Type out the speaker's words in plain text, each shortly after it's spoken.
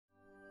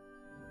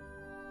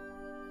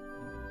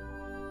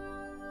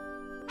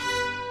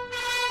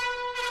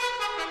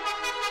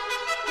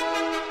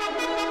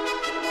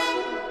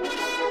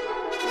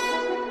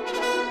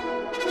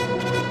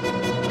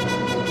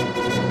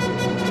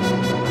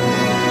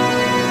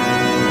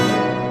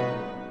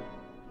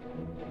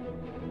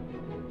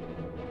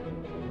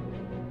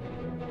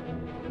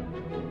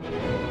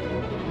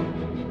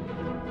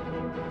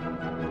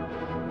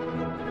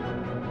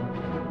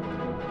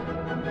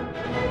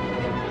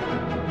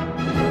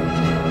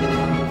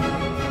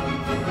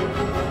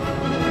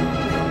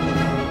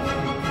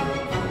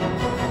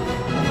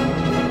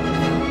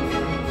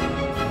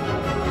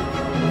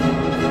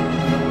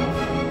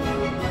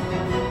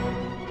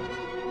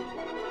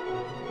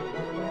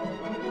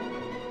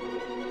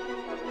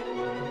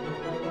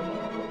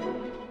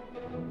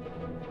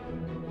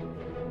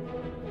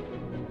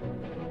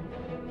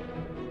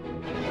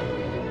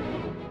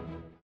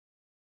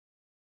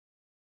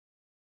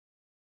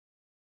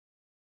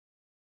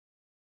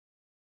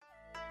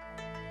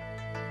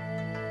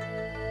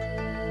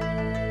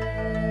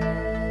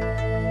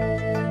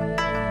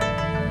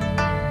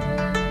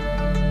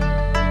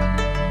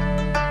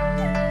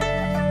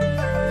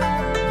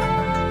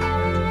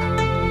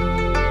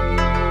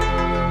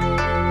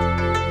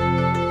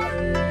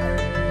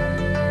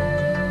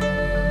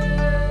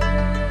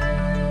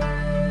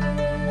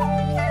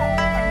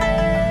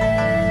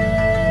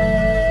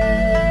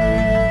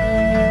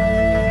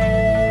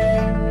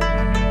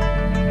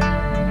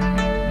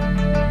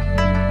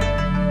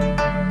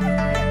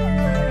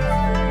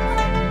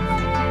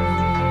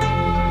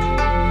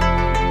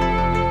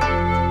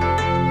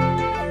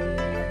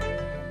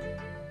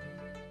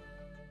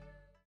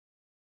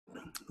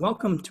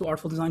Welcome to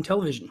Artful Design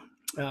Television.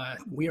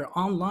 We are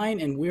online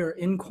and we are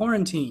in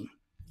quarantine.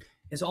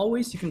 As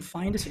always, you can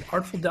find us at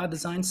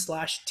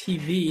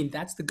artful.design/TV.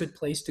 That's the good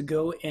place to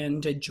go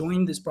and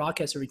join this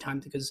broadcast every time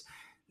because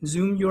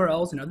Zoom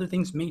URLs and other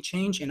things may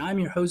change. And I'm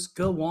your host,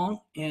 Wang,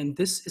 and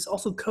this is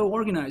also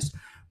co-organized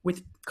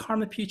with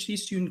Karma PhD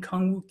student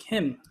Kungwoo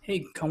Kim.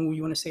 Hey, Kungwoo,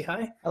 you want to say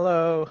hi?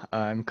 Hello,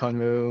 I'm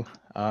Kungwoo.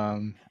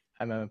 I'm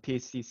a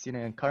PhD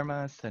student in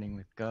Karma, studying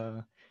with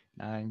Go,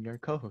 and I'm your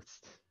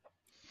co-host.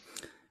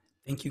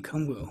 Thank you,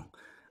 Kungwoo.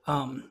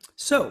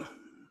 So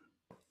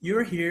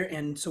you're here,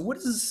 and so what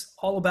is this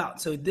all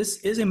about? So this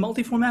is a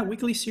multi-format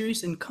weekly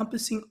series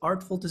encompassing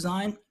artful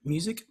design,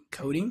 music,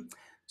 coding,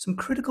 some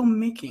critical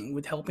making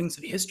with helpings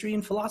of history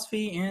and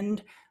philosophy,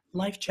 and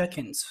life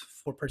check-ins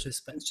for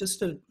participants.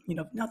 Just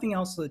nothing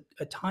else,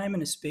 a time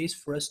and a space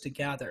for us to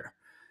gather,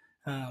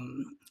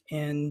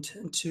 and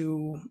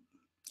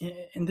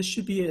this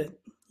should be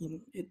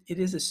it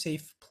is a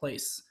safe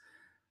place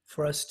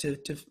for us to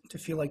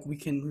feel like we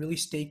can really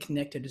stay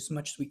connected as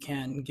much as we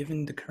can,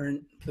 given the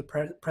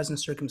present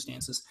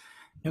circumstances.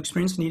 No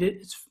experience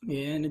needed,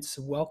 it's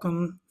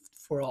welcome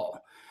for all.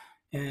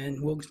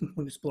 And we'll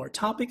explore a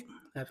topic,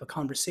 have a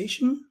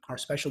conversation. Our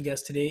special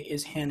guest today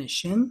is Hana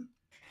Shin,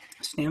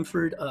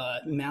 Stanford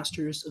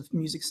Masters of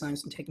Music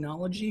Science and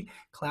Technology,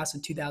 class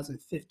of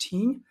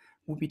 2015.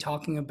 We'll be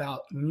talking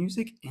about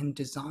music and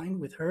design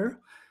with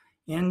her.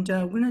 And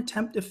we're going to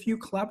attempt a few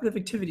collaborative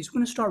activities. We're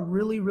going to start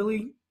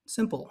really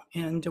simple,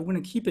 and we're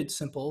going to keep it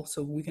simple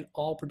so we can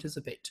all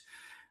participate.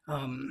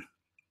 And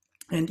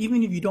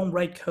even if you don't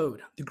write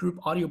code, the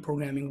group audio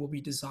programming will be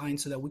designed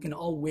so that we can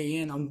all weigh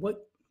in on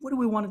what do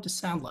we want it to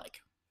sound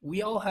like.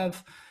 We all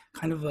have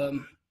kind of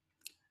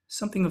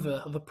something of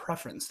a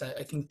preference that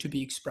I think to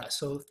be expressed.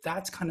 So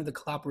that's kind of the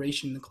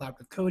collaboration, the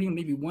collaborative coding.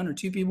 Maybe one or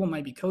two people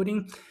might be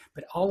coding,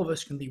 but all of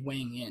us can be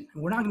weighing in.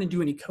 And we're not going to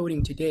do any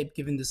coding today,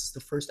 given this is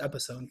the first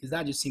episode, because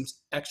that just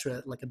seems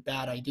extra like a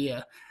bad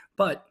idea.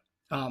 But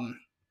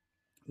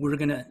we're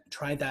going to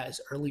try that as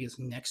early as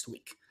next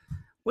week.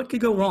 What could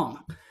go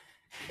wrong?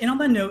 And on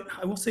that note,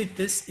 I will say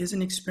this is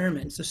an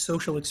experiment. It's a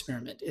social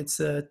experiment.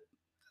 It's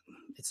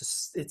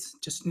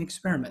just an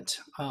experiment,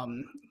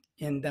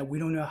 and that we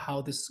don't know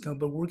how this is going,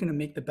 but we're going to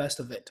make the best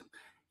of it.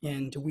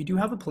 And we do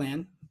have a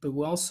plan, but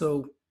we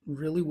also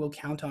really will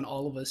count on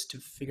all of us to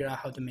figure out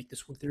how to make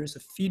this work. There is a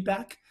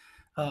feedback,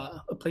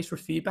 a place for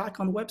feedback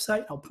on the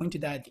website. I'll point to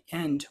that at the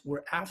end,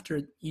 where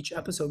after each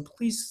episode,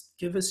 please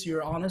give us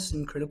your honest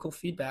and critical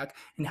feedback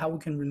and how we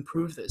can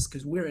improve this,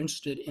 because we're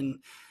interested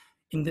in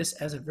this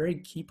as a very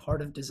key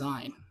part of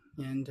design.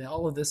 And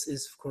all of this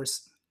is, of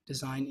course,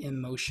 design in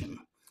motion.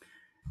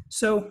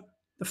 So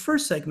the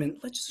first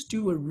segment, let's just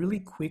do a really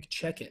quick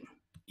check-in.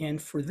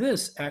 And for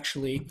this,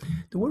 actually,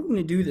 the way we're going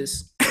to do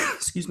this,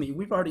 excuse me,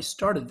 we've already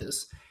started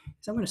this,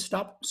 is I'm going to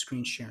stop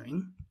screen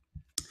sharing.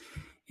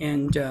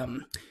 And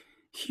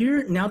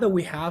here, now that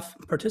we have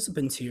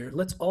participants here,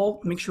 let's all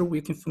make sure we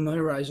can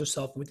familiarize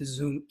ourselves with the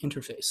Zoom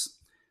interface.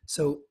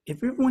 So if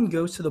everyone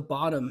goes to the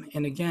bottom,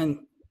 and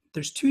again,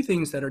 there's two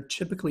things that are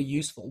typically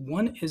useful.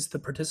 One is the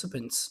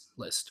participants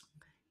list.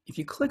 If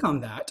you click on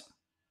that,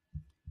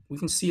 we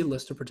can see a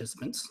list of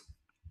participants.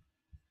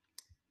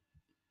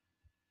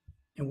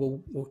 And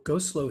we'll go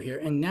slow here.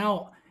 And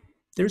now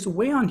there's a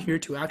way on here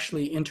to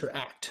actually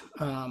interact.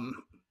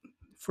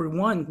 For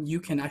one, you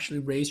can actually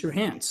raise your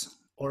hands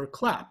or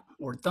clap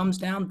or thumbs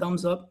down,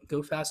 thumbs up,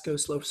 go fast, go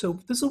slow. So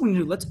this is what we're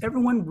gonna do. Let's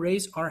everyone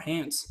raise our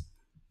hands.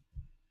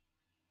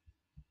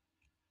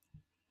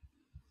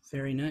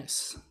 Very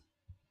nice.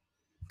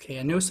 Okay,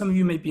 I know some of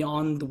you may be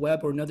on the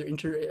web or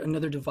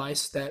another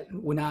device that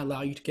would not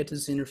allow you to get to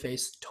this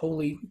interface.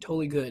 Totally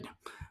good.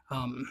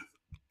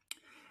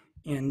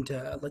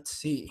 Let's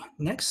see.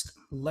 Next,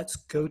 let's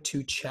go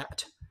to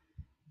chat.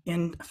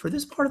 And for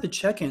this part of the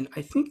check-in,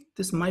 I think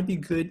this might be a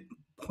good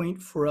point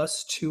for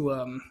us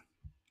to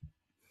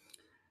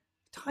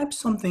type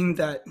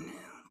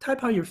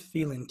how you're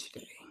feeling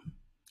today.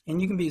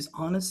 And you can be as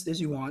honest as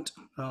you want.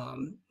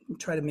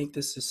 Try to make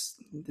this is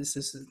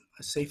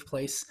a safe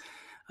place.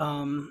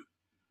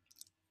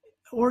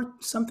 Or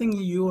something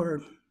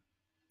you're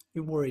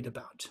worried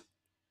about.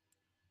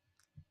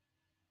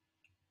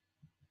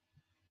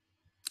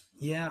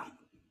 Yeah,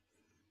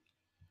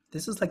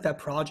 this is like that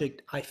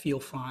project I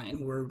Feel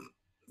Fine, where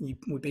they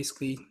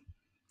basically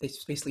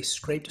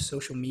scraped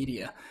social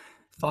media,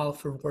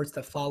 for words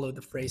that follow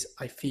the phrase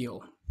I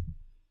feel.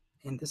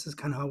 And this is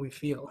kind of how we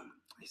feel.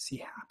 I see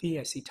happy,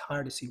 I see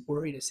tired, I see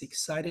worried, I see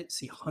excited, I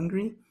see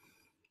hungry.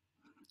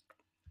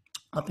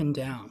 Up and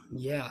down.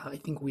 Yeah, I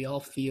think we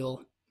all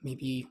feel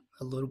maybe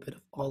a little bit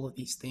of all of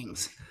these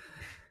things.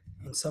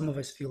 And some of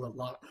us feel a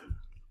lot.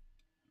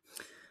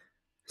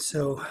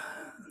 So,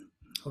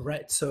 all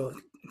right, so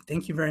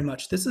thank you very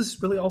much. This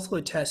is really also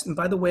a test. And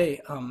by the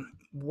way,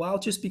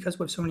 just because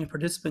we have so many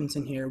participants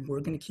in here,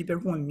 we're going to keep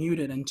everyone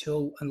muted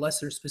unless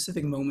there's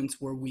specific moments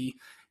where we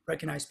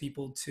recognize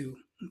people to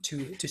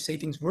say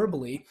things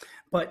verbally.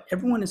 But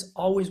everyone is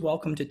always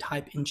welcome to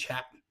type in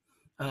chat,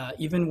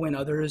 even when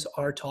others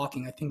are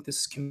talking. I think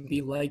this can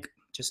be like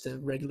just a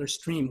regular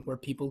stream where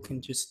people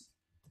can just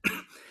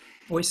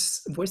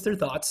voice their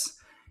thoughts.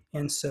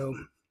 And so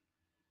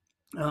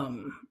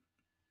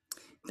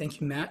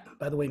thank you, Matt.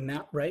 By the way,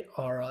 Matt Wright,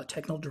 our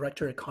technical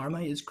director at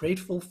Karma, is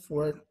grateful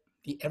for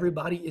the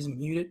everybody is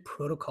muted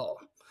protocol.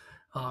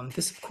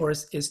 This, of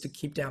course, is to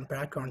keep down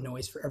background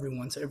noise for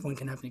everyone so everyone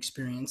can have an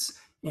experience.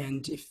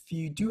 And if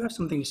you do have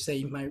something to say,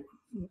 you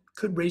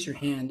could raise your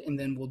hand, and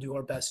then we'll do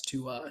our best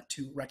to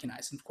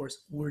recognize. And of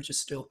course, we're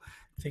just still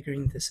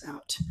figuring this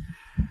out.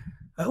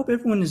 I hope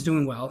everyone is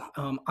doing well.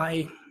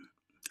 I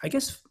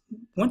guess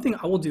one thing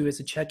I will do as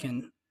a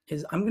check-in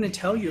is I'm going to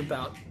tell you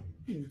about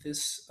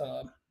this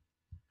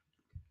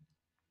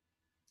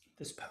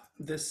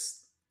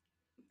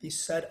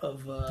set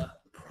of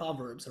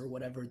proverbs or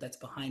whatever that's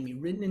behind me,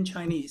 written in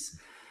Chinese.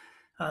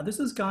 This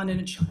has gone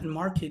in a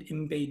market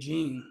in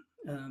Beijing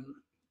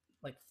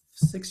like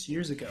 6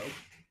 years ago.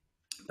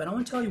 But I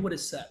want to tell you what it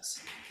says,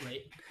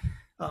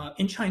 right?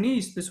 In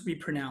Chinese, this would be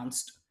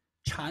pronounced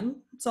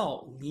蝉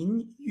噪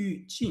林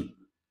愈静，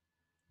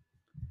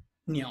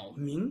鸟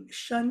鸣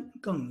山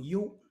更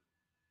幽.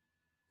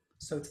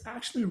 So it's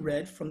actually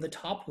read from the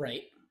top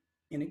right,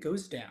 and it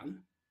goes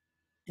down.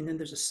 And then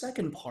there's a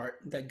second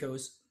part that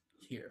goes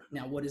here.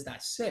 Now, what does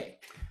that say?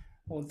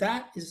 Well,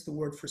 that is the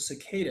word for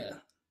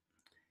cicada.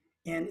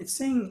 And it's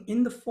saying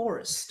in the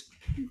forest,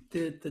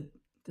 the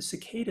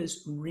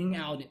cicadas ring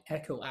out and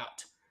echo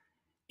out.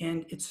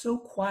 And it's so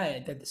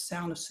quiet that the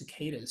sound of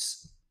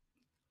cicadas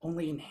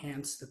only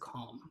enhance the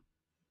calm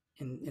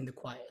in the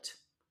quiet.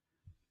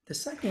 The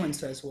second one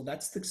says, well,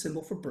 that's the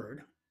symbol for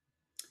bird.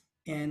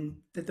 And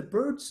that the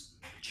birds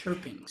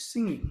chirping,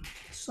 singing,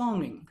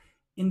 songing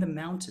in the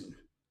mountain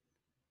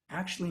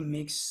actually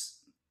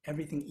makes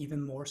everything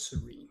even more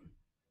serene.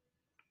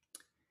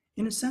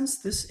 In a sense,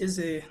 this has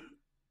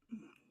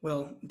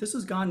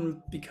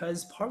gone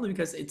partly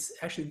because it's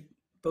actually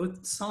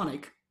both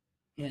sonic,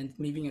 and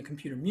me being a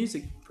computer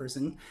music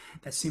person,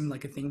 that seemed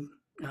like a thing,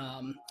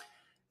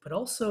 but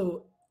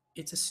also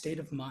it's a state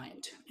of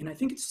mind. And I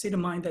think it's a state of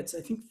mind that's,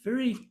 I think,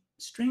 very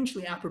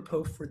strangely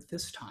apropos for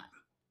this time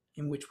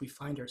in which we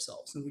find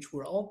ourselves, in which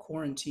we're all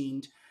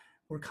quarantined,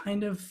 we're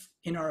kind of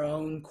in our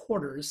own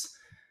quarters.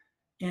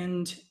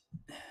 And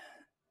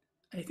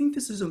I think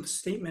this is a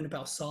statement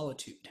about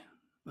solitude,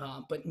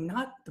 but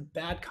not the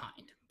bad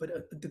kind,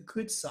 but the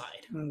good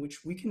side, in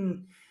which we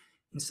can,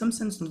 in some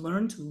sense,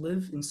 learn to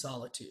live in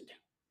solitude.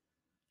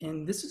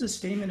 And this is a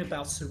statement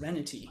about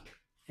serenity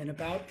and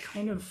about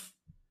kind of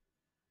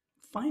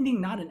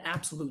finding not an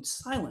absolute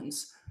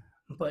silence,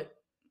 but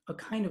a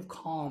kind of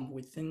calm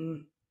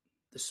within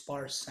the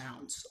sparse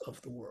sounds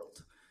of the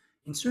world.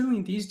 And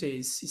certainly these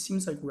days, it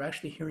seems like we're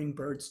actually hearing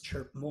birds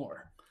chirp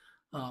more.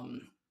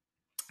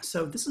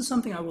 So this is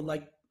something I would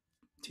like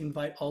to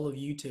invite all of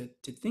you to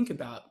think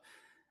about.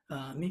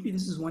 Maybe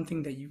this is one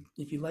thing that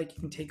if you like,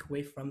 you can take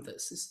away from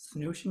this. It's the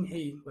notion,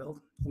 hey,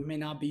 well, we may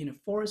not be in a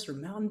forest or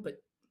mountain,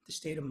 but the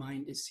state of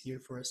mind is here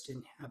for us to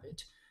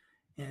inhabit.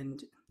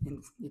 And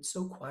it's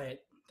so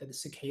quiet that the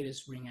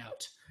cicadas ring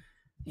out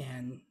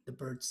and the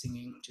birds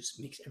singing just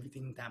makes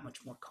everything that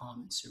much more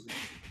calm and serene.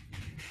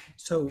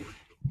 So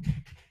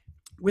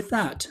with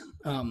that,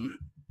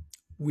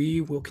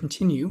 we will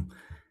continue,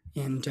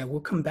 and we'll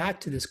come back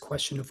to this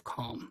question of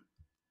calm.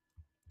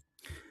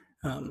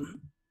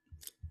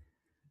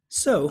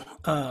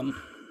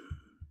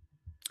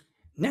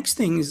 Next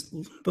thing is,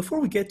 before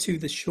we get to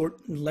the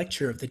short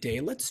lecture of the day,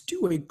 let's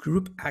do a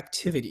group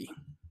activity,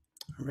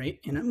 all right?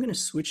 And I'm going to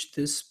switch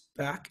this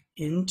back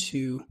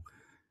into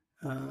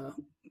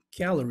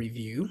gallery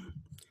view.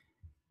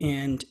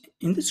 And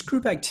in this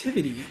group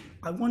activity,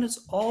 I want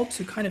us all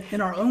to kind of,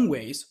 in our own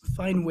ways,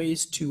 find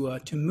ways to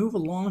move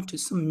along to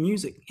some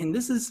music. And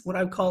this is what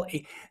I would call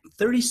a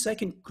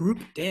 30-second group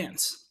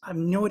dance. I have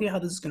no idea how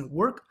this is going to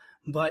work,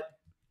 but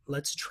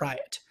let's try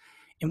it.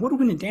 And what are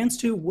we going to dance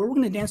to? We're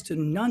going to dance to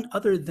none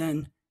other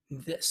than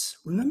this.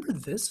 Remember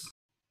this?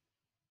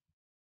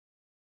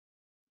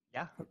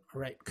 Yeah. All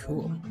right,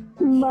 cool.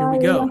 Here we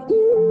go.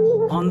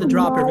 On the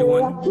drop,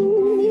 everyone.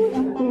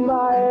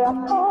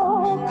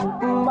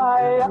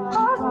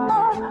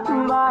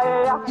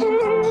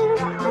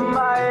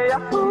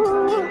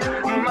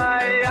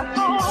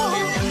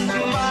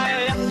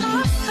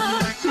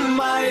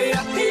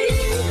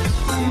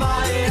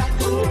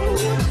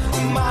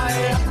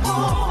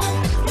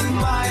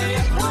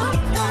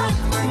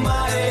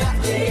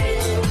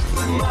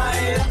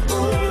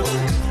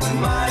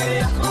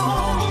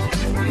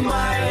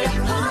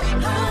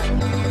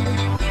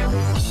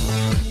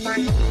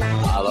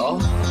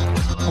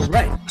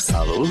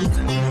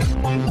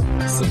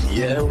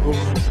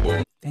 All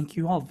right. Thank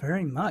you all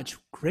very much.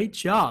 Great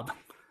job.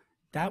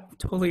 That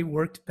totally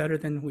worked better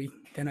than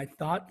I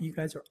thought. You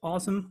guys are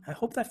awesome. I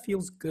hope that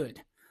feels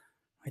good.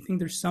 I think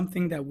there's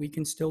something that we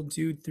can still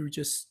do through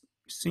just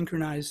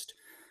synchronized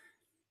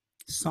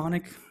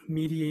sonic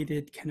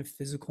mediated kind of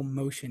physical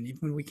motion, even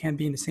when we can't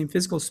be in the same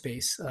physical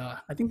space.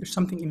 I think there's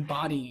something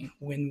embodying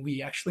when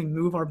we actually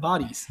move our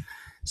bodies.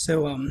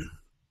 So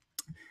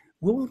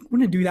we're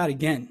going to do that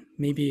again,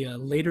 maybe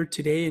later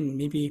today, and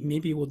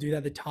maybe we'll do that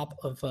at the top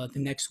of the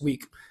next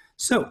week.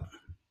 So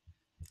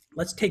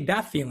let's take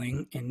that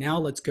feeling, and now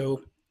let's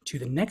go to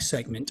the next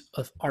segment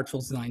of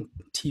Artful Design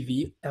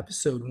TV,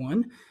 episode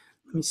 1.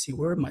 Let me see,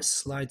 where are my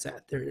slides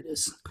at? There it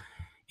is.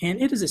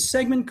 And it is a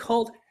segment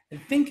called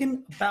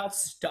Thinking About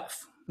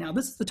Stuff. Now,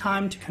 this is the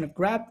time to kind of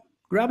grab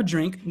a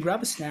drink,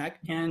 grab a snack,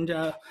 and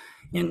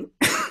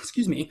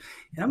excuse me,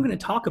 and I'm going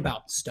to talk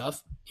about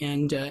stuff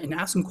and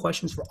ask some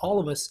questions for all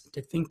of us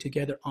to think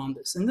together on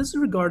this. And this is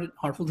regarding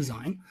artful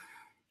design,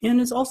 and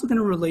it's also going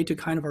to relate to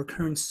kind of our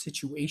current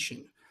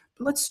situation.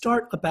 But let's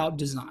start about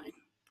design.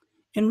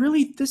 And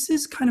really, this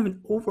is kind of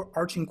an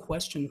overarching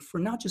question for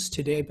not just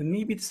today, but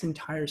maybe this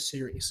entire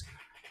series.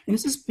 And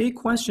it's this big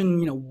question,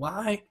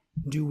 why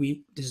do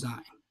we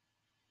design?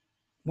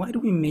 Why do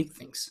we make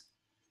things?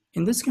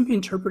 And this can be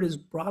interpreted as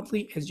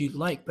broadly as you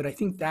like, but I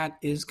think that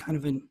is kind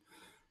of a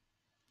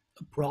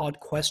broad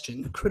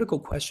question, a critical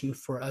question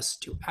for us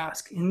to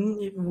ask.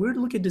 And if we're to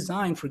look at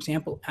design, for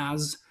example,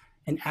 as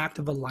an act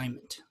of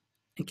alignment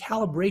and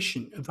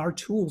calibration of our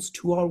tools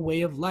to our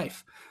way of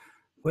life,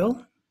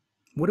 well,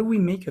 what do we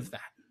make of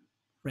that,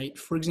 right?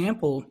 For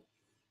example,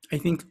 I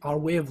think our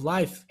way of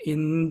life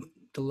in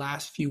the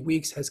last few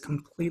weeks has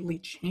completely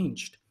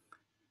changed.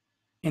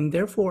 And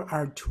therefore,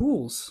 our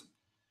tools,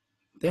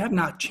 they have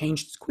not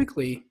changed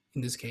quickly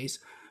in this case,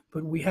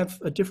 but we have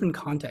a different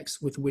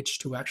context with which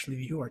to actually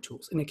view our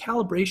tools. And a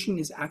calibration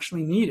is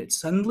actually needed.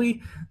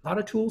 Suddenly, a lot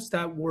of tools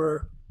that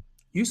were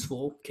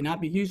useful cannot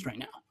be used right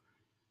now.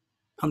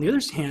 On the other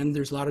hand,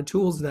 there's a lot of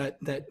tools that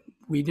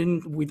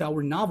we thought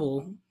were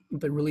novel,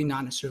 but really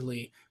not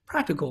necessarily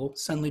practical,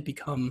 suddenly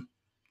become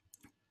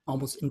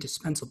almost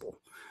indispensable.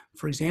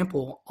 For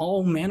example,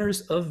 all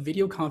manners of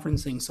video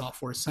conferencing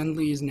software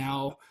suddenly is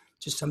now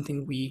just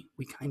something we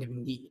kind of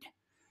need.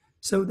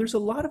 So there's a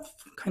lot of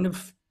kind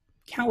of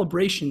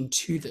calibration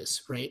to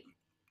this, right?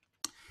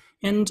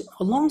 And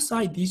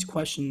alongside these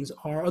questions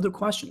are other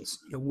questions.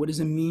 What does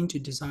it mean to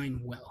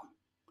design well?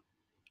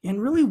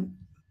 And really,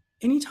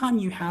 anytime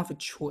you have a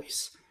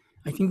choice,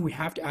 I think we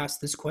have to ask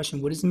this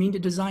question: what does it mean to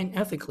design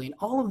ethically? And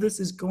all of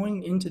this is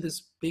going into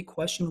this big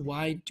question: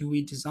 why do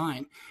we design?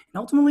 And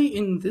ultimately,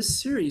 in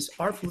this series,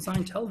 Artful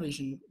Design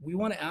Television, we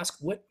want to ask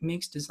what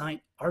makes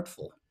design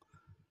artful.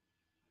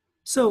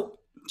 So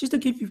just to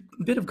give you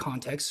a bit of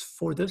context,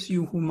 for those of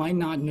you who might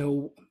not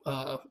know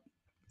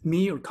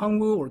me or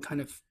Kangwoo or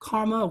kind of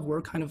Karma,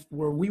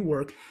 where we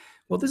work,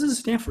 well, this is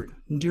Stanford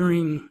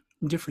during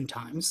different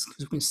times,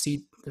 because we can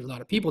see there's a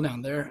lot of people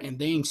down there and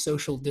they ain't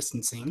social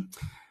distancing.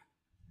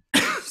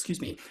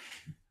 Excuse me.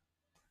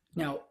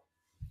 Now,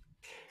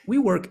 we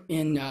work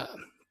in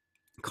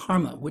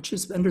Karma, which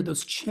is under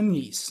those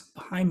chimneys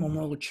behind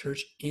Memorial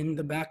Church in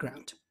the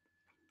background.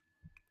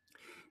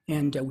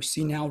 And we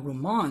see now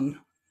Roman,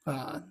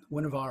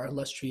 one of our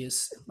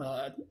illustrious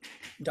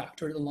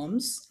doctorate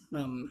alums,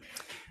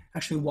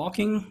 actually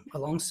walking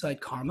alongside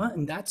Karma,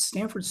 and that's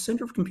Stanford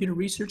Center for Computer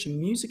Research in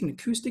Music and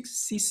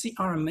Acoustics,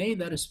 CCRMA,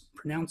 that is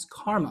pronounced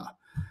Karma.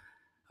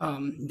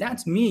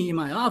 That's me in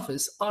my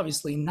office,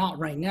 obviously not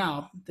right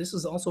now. This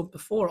is also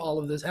before all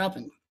of this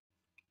happened.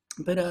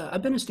 But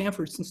I've been at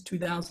Stanford since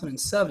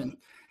 2007,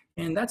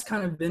 and that's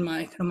kind of been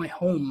my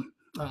home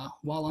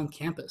while on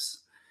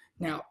campus.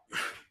 Now,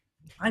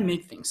 I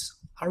make things.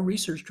 Our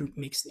research group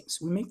makes things.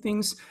 We make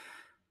things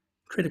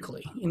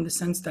critically in the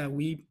sense that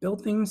we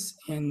build things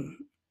and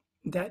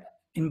that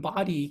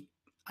embody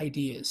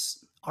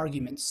ideas,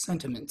 arguments,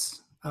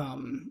 sentiments,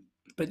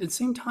 but at the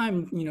same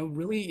time,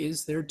 really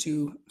is there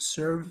to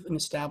serve an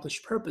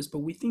established purpose, but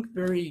we think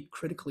very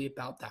critically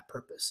about that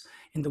purpose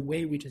in the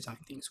way we design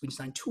things. We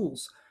design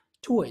tools,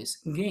 toys,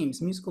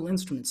 games, musical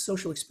instruments,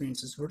 social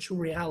experiences, virtual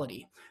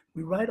reality.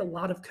 We write a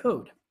lot of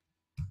code.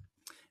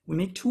 We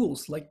make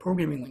tools like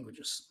programming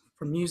languages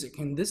for music,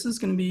 and this is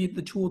going to be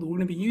the tool that we're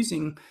going to be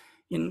using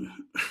in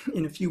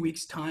a few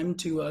weeks' time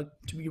to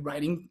be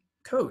writing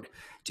code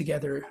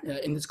together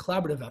in this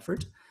collaborative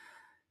effort.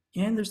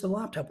 And there's the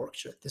laptop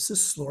orchestra. This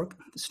is SLORC,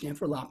 the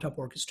Stanford Laptop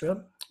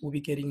Orchestra. We'll be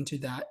getting into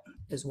that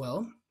as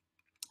well.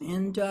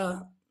 And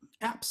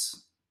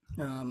apps,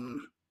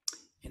 and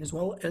as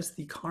well as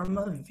the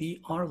Karma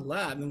VR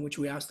Lab, in which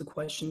we ask the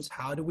questions: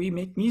 how do we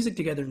make music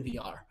together in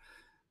VR?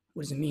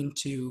 What does it mean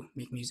to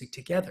make music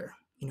together?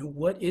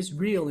 What is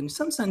real? In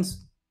some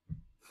sense,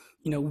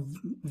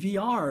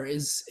 VR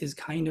is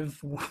kind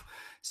of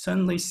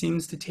suddenly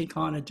seems to take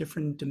on a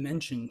different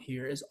dimension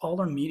here, as all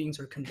our meetings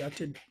are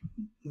conducted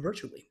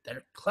virtually, that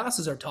our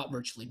classes are taught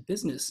virtually,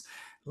 business,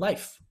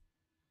 life,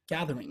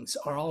 gatherings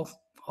are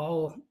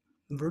all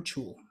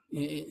virtual.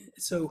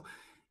 So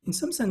in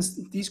some sense,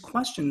 these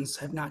questions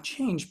have not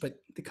changed, but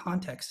the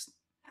context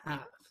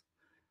have.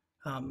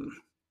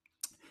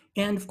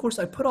 And of course,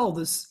 I put all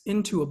this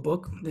into a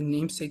book, the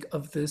namesake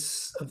of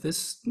this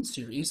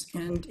series,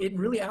 and it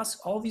really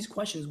asks all these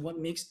questions: what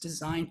makes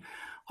design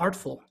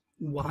artful?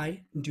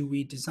 Why do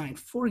we design?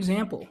 For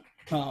example,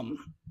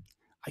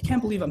 I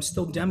can't believe I'm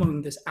still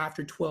demoing this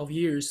after 12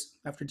 years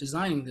after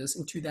designing this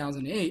in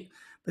 2008,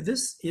 but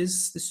this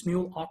is the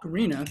Smule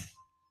Ocarina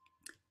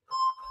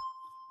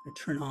I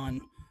turn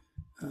on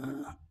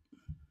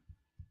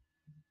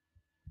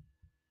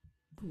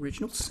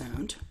original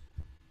sound.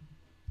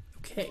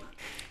 Okay,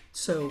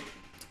 so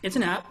it's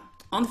an app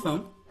on the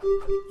phone.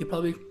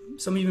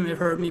 Some of you may have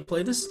heard me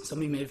play this. Some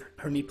of you may have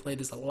heard me play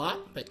this a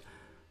lot, but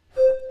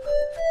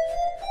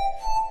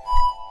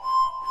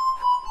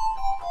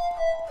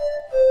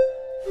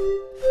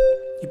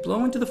you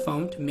blow into the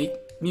phone to make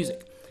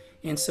music.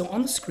 And so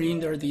on the screen,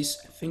 there are these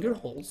finger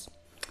holes,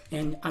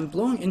 and I'm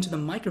blowing into the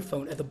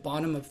microphone at the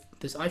bottom of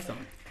this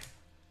iPhone.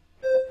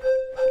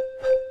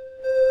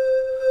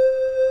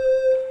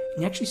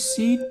 And you actually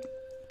see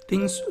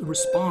things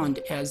respond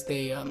as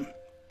they,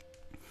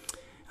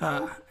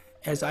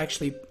 as I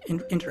actually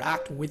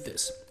interact with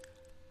this.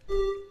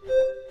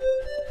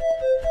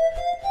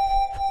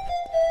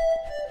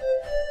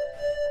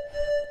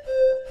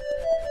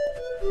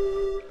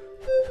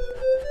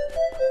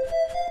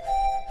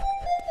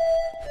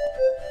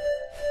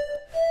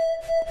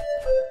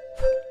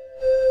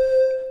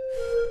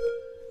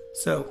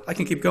 So I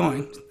can keep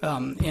going,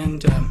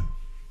 and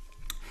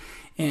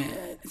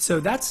so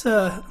that's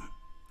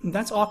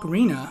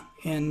Ocarina.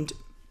 And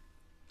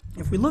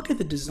if we look at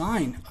the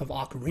design of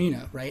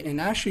Ocarina, right, and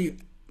actually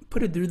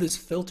put it through this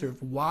filter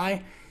of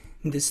why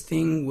this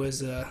thing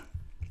was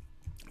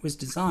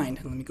designed.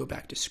 And let me go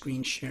back to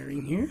screen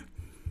sharing here.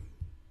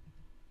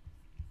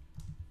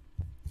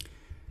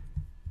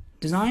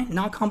 Design,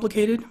 not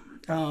complicated,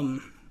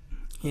 and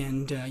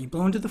you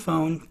blow into the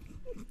phone.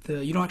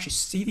 You don't actually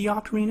see the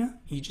ocarina,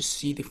 you just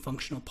see the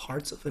functional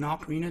parts of an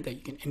ocarina that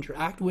you can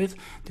interact with.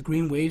 The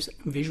green waves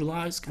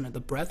visualize kind of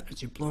the breath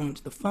as you blow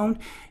into the phone.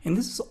 And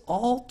this is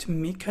all to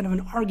make kind of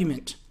an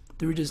argument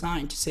through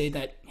design to say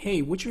that,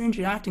 hey, what you're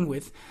interacting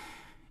with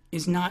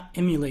is not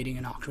emulating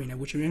an ocarina.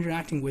 What you're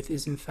interacting with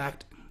is, in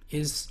fact,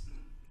 is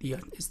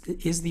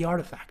the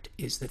artifact,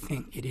 is the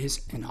thing. It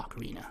is an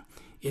ocarina.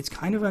 It's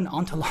kind of an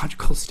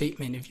ontological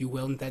statement, if you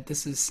will, that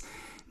this is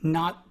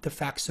not the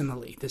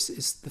facsimile. This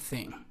is the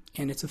thing.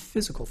 And it's a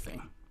physical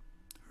thing,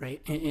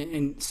 right?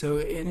 And so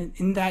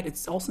in that,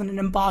 it's also an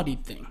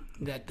embodied thing,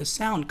 that the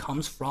sound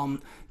comes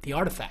from the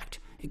artifact.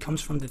 It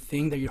comes from the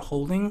thing that you're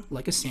holding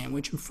like a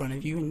sandwich in front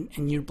of you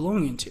and you're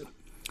blowing into.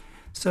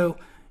 So,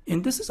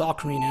 and this is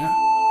Ocarina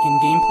in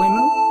gameplay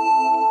mode.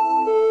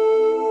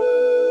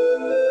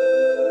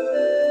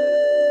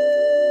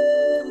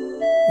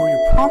 Where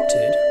you're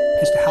prompted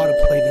as to how to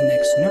play the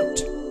next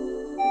note.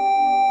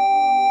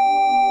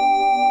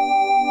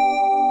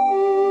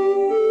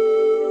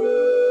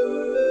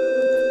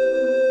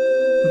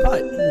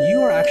 But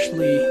you are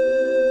actually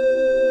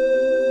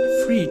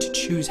free to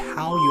choose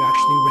how you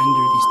actually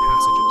render these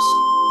passages.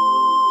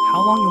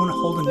 How long you want to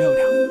hold a note,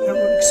 how you want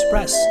to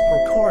express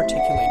or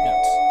co-articulate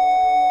notes.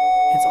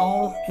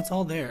 It's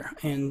all there.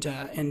 And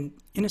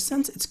in a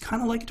sense, it's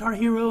kind of like Guitar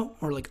Hero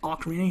or like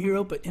Ocarina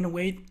Hero, but in a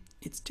way,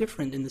 it's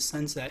different in the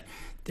sense that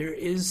there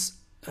is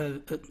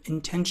an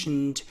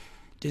intentioned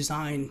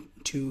design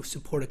to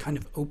support a kind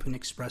of open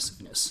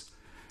expressiveness.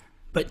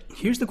 But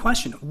here's the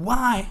question,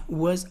 why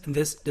was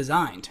this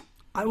designed?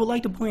 I would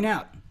like to point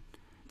out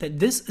that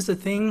this is a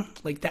thing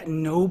like that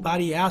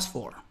nobody asked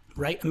for,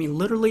 right? I mean,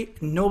 literally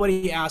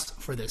nobody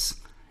asked for this,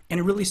 and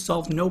it really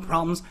solved no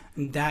problems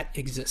that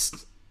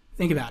exist.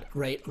 Think about it,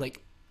 right?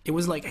 Like, it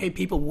was like, hey,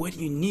 people, what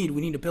do you need?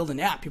 We need to build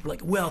an app. People are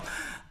like, well,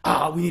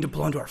 we need to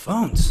blow into our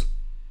phones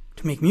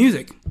to make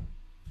music.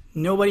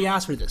 Nobody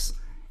asked for this.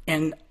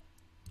 And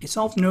it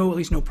solved at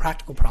least no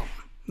practical problem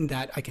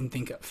that I can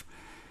think of.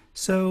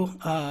 So,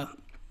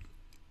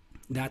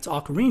 that's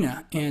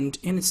Ocarina, and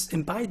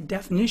by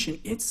definition,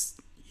 it's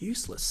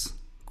useless.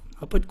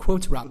 I'll put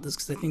quotes around this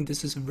because I think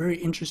this is a very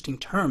interesting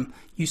term: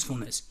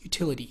 usefulness,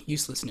 utility,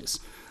 uselessness,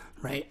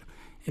 right?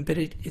 But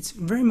it's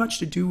very much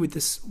to do with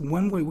this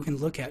one way we can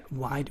look at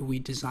why do we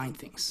design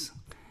things.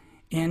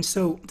 And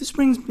so this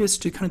brings us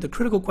to kind of the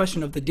critical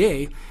question of the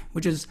day,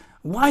 which is,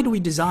 why do we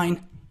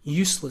design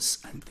useless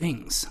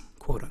things,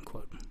 quote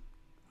unquote,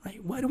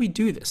 right? Why do we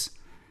do this?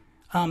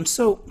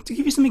 So to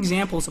give you some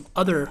examples of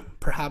other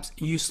perhaps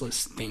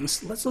useless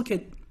things, let's look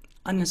at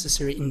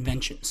unnecessary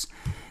inventions.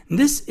 And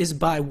this is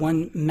by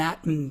one Matt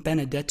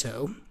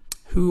Benedetto,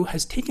 who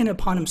has taken it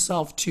upon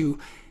himself to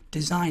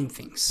design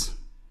things.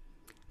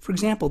 For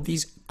example,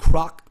 these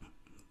Crocs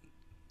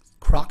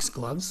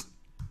gloves,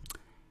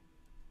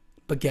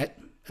 baguette,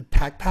 a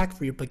pack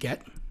for your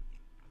baguette,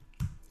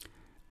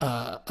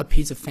 a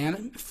pizza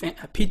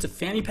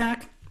fanny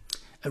pack,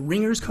 a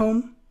ringer's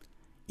comb,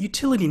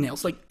 utility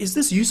nails. Like, is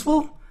this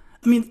useful?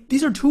 I mean,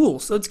 these are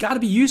tools, so it's got to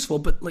be useful,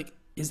 but like,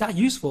 is that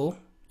useful?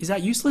 Is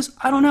that useless?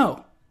 I don't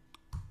know.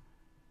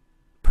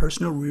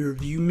 Personal rear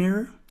view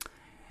mirror.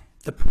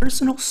 The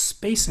personal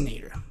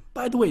spacinator.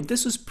 By the way,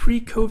 this was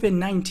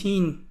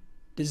pre-COVID-19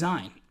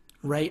 design,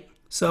 right?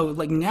 So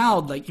like now,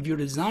 like if you were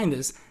to design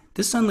this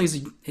suddenly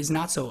is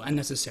not so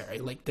unnecessary.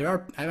 Like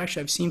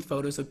I've seen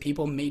photos of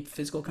people made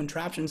physical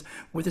contraptions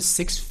with a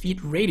 6 feet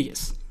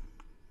radius,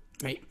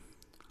 right?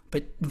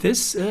 But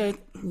this,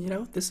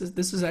 this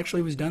is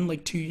actually was done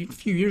like a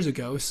few years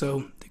ago,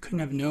 so they couldn't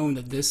have known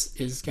that this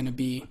is going to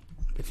be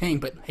the thing.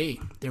 But hey,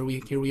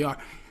 here we are.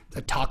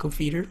 A taco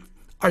feeder?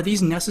 Are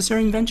these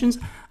necessary inventions?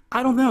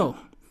 I don't know.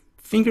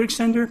 Finger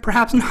extender?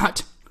 Perhaps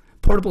not.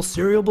 Portable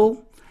cereal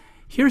bowl?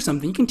 Here's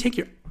something. You can take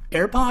your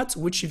AirPods,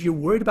 which if you're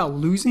worried about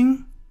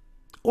losing,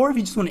 or if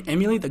you just want to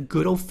emulate the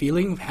good old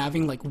feeling of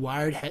having like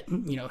wired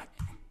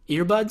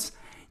earbuds,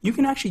 you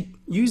can actually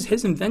use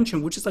his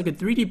invention, which is like a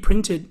 3D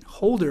printed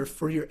holder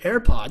for your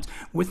AirPods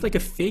with like a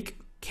fake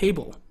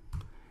cable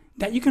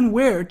that you can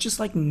wear just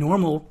like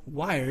normal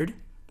wired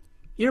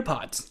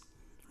earpods,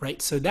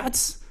 right? So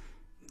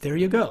there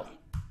you go.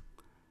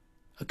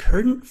 A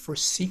curtain for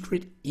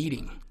secret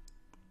eating.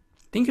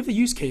 Think of the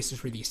use cases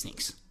for these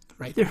things,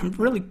 right? They're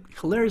really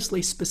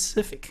hilariously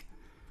specific.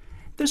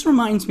 This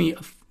reminds me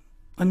of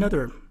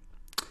another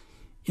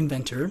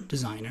inventor,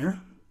 designer,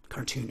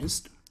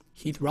 cartoonist,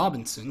 Heath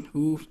Robinson,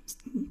 who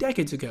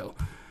decades ago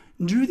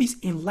drew these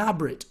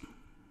elaborate,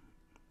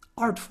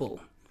 artful,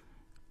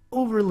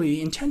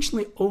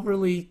 intentionally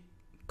overly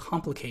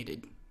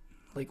complicated,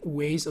 like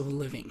ways of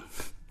living.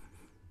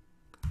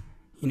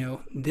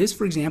 This,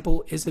 for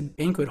example, is a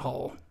banquet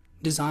hall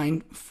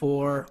designed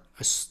for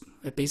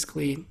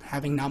basically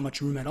having not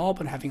much room at all,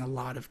 but having a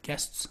lot of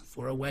guests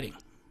for a wedding.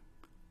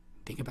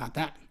 Think about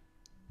that.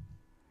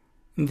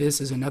 And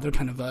this is another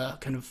kind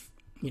of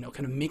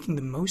making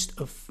the most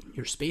of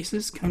your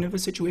spaces kind of a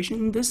situation.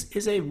 And this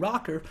is a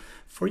rocker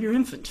for your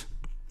infant,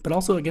 but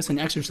also, I guess, an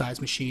exercise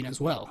machine as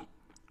well.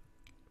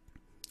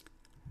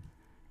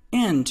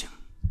 And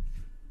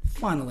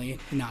finally,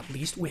 and not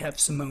least, we have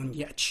Simone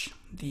Giertz,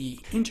 the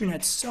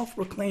internet's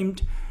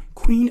self-proclaimed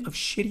queen of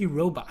shitty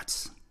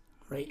robots,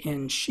 right?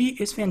 And she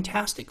is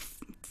fantastic.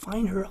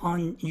 Find her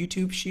on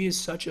YouTube. She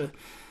is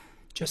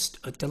just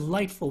a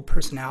delightful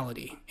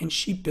personality, and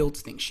she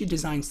builds things, she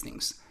designs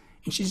things,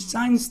 and she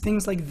designs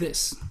things like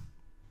this.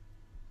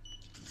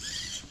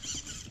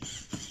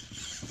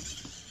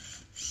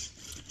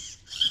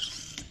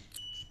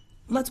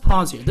 Let's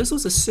pause here. This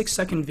was a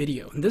 6-second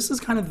video, and this is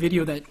kind of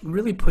video that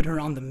really put her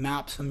on the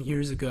map some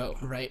years ago,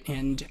 right?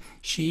 And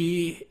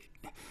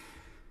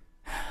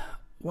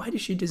why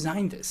did she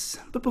design this?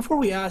 But before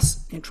we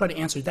ask and try to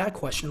answer that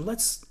question,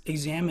 let's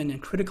examine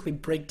and critically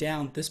break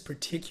down this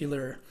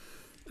particular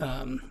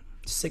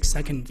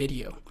 6-second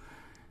video.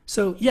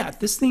 So yeah,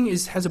 this thing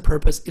has a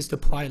purpose, is to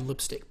apply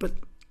lipstick, but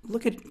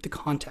look at the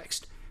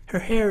context. Her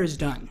hair is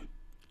done.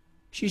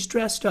 She's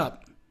dressed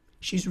up.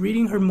 She's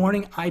reading her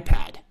morning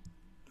iPad,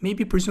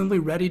 maybe presumably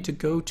ready to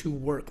go to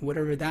work,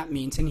 whatever that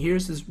means. And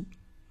here's this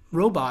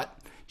robot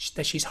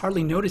that she's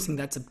hardly noticing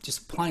that's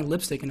just applying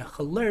lipstick in a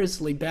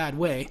hilariously bad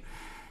way.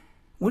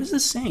 What is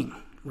this saying,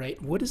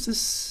 right? What does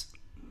this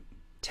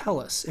tell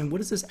us, and what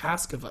does this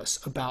ask of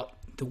us about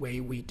the way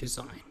we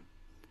design?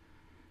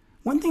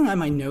 One thing I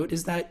might note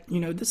is that,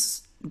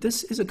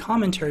 this is a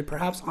commentary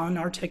perhaps on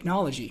our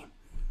technology,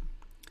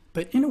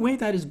 but in a way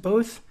that is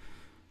both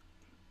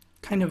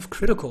kind of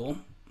critical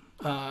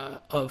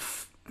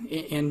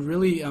and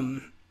really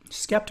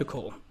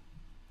skeptical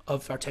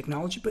of our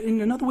technology, but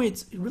in another way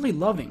it's really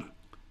loving.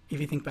 If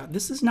you think about it,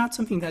 this is not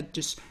something that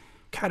just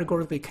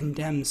categorically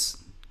condemns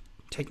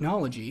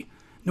technology,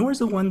 nor is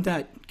the one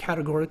that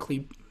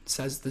categorically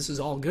says this is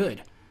all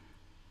good,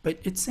 but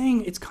it's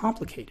saying it's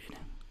complicated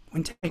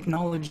when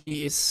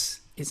technology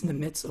is in the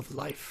midst of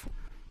life,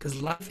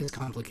 because life is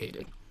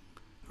complicated,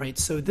 right?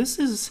 So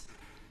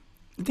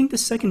I think the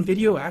second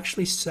video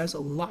actually says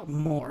a lot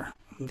more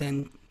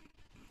than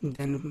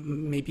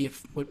maybe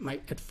what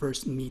might at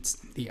first meets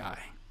the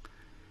eye.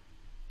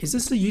 Is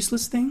this a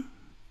useless thing?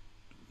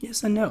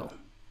 Yes and no,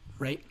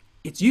 right?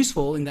 It's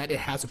useful in that it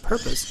has a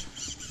purpose.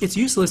 It's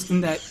useless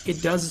in that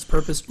it does its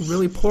purpose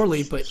really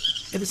poorly, but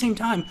at the same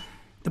time,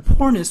 the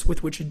poorness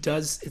with which it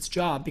does its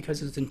job,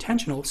 because it's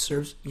intentional,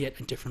 serves yet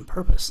a different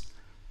purpose.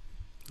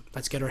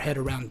 Let's get our head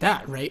around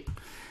that, right?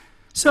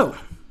 So,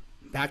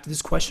 back to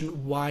this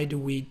question, why do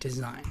we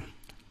design?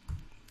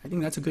 I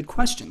think that's a good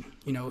question.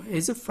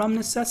 Is it from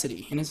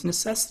necessity? And is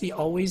necessity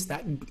always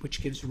that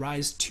which gives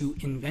rise to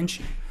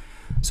invention?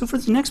 So for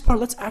the next part,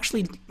 let's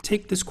actually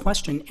take this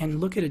question and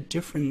look at a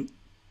different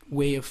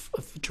way of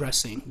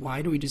addressing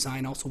why do we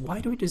design. Also, why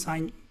do we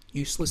design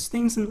useless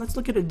things? And let's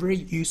look at a very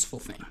useful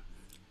thing.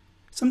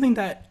 Something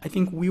that I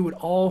think we would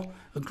all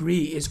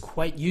agree is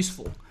quite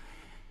useful,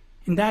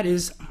 and that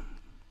is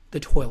the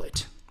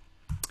toilet.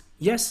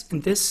 Yes,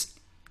 and this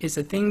is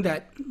a thing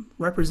that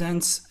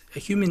represents a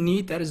human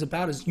need that is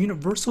about as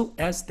universal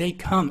as they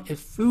come.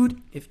 If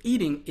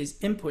eating is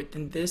input,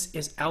 then this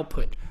is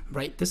output,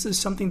 right? This is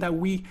something that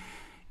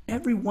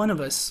every one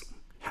of us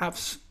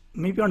have.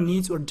 Maybe our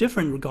needs are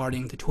different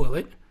regarding the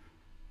toilet,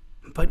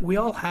 but we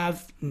all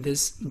have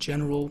this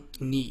general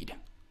need,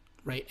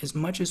 right? As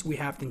much as we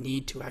have the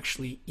need to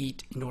actually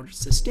eat in order to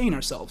sustain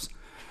ourselves.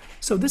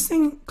 So this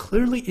thing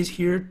clearly is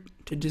here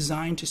to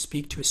design to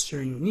speak to a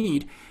certain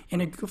need,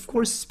 and it of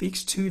course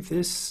speaks to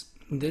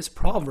this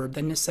proverb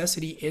that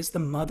necessity is the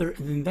mother of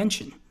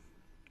invention.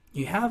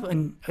 You have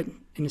an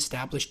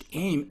established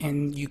aim,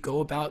 and you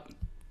go about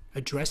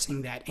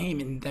addressing that aim,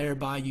 and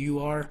thereby you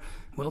are,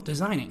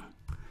 designing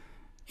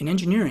and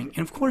engineering.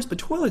 And of course, the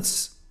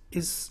toilets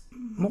is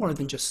more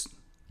than just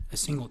a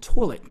single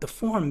toilet. The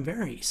form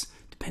varies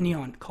depending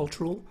on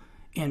cultural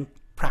and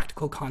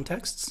practical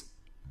contexts,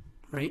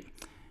 right?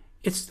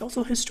 It's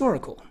also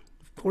historical.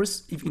 Of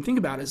course, if you can think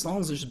about it, as long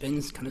as there's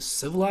been kind of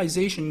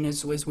civilization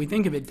as we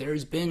think of it,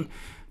 there's been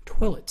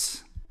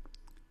toilets.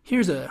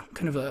 Here's a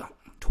kind of a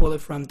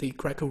toilet from the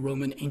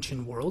Greco-Roman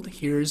ancient world.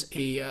 Here's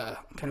a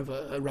kind of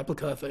a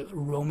replica of a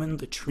Roman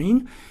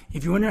latrine.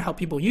 If you wonder how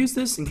people use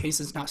this, in case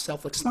it's not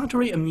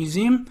self-explanatory, a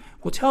museum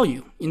will tell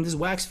you in this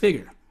wax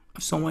figure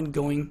of someone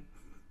going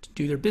to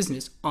do their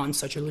business on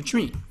such a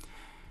latrine.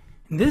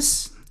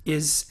 This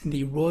is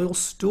the royal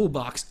stool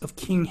box of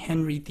King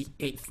Henry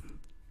VIII.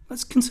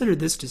 Let's consider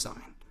this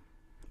design.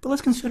 But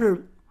let's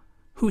consider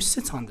who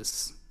sits on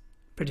this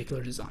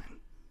particular design.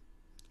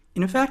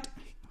 And in fact,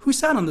 who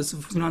sat on this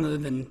was none other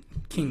than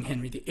King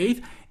Henry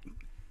VIII.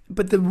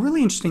 But the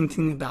really interesting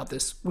thing about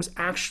this was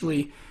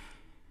actually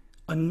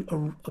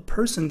a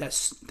person that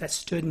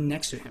stood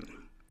next to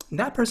him. And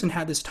that person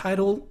had this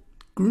title,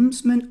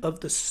 Groomsman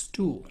of the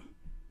Stool,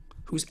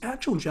 whose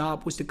actual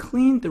job was to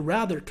clean the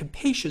rather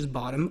capacious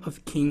bottom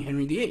of King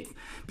Henry VIII,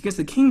 because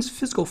the king's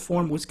physical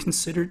form was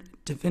considered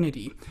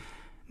divinity.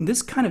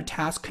 This kind of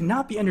task could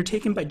not be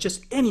undertaken by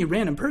just any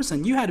random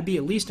person. You had to be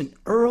at least an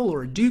earl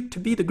or a duke to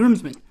be the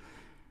groomsman.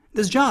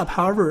 This job,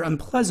 however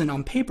unpleasant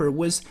on paper,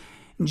 was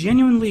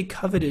genuinely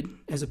coveted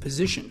as a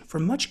position, for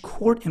much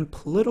court and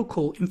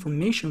political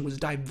information was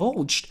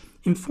divulged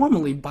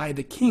informally by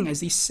the king as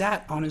he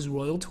sat on his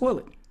royal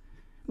toilet,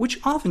 which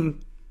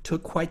often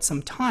took quite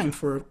some time,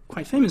 for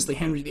quite famously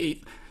Henry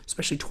VIII,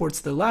 especially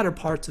towards the latter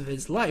parts of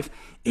his life,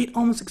 ate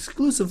almost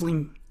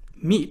exclusively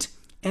meat,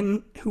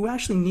 and who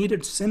actually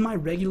needed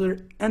semi-regular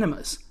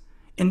enemas,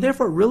 and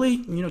therefore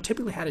really,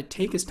 typically had to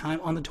take his time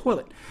on the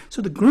toilet.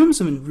 So the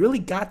groomsman really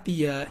got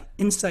the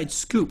inside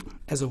scoop,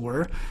 as it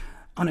were,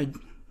 on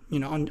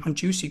on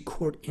juicy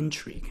court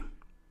intrigue.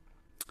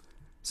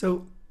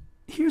 So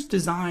here's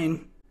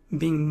design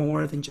being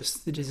more than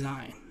just the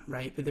design,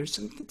 right? But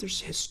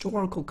there's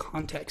historical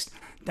context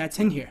that's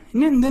in here.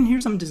 And then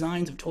here's some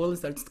designs of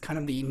toilets that's kind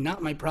of the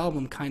not my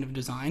problem kind of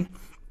design.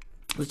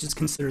 Let's just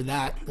consider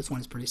that. This one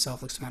is pretty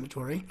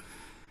self-explanatory.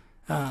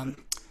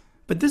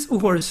 But this,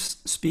 of course,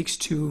 speaks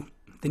to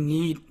the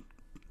need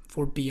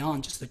for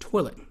beyond just the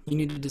toilet. You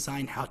need to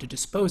design how to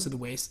dispose of the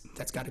waste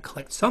that's got to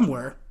collect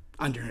somewhere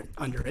under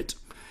it,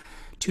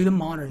 to the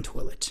modern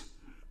toilet,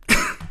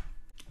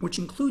 which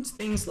includes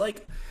things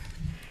like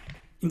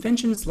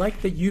inventions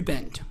like the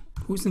U-bend,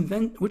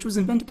 which was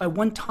invented by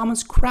one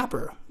Thomas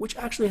Crapper, which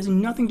actually has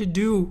nothing to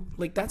do,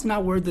 that's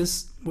not where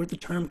the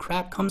term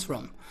crap comes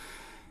from.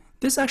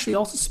 This actually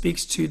also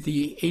speaks to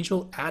the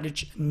age-old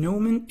adage,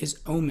 nomen is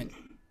omen,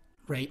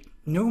 right?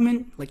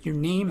 Nomen, like your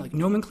name, like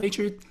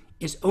nomenclature,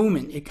 is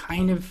omen. It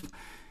kind of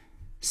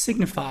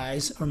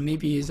signifies, or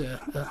maybe is a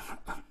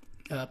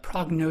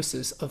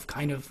prognosis of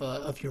kind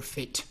of your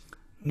fate.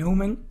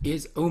 Nomen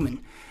is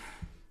omen.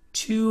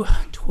 Two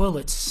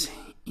toilets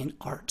in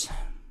art.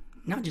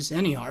 Not just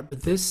any art,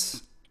 but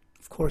this,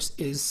 of course,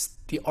 is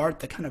the art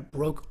that kind of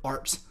broke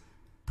art,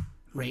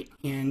 right?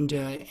 And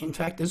in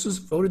fact, this was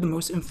voted the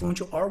most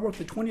influential artwork of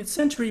the 20th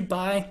century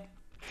by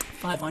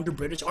 500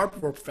 British art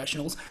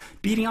professionals,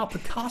 beating out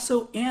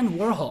Picasso and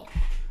Warhol.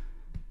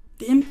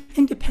 The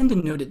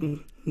Independent noted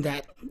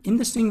that in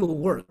the single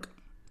work,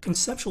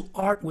 conceptual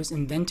art was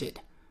invented,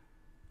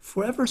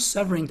 forever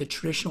severing the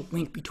traditional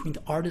link between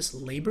the artist's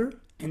labor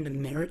and the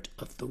merit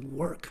of the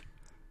work.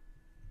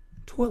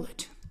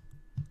 Toilet,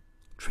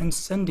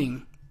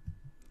 transcending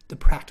the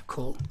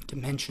practical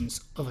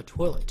dimensions of a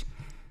toilet.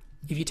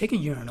 If you take a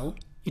urinal,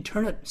 you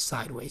turn it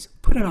sideways,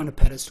 put it on a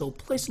pedestal,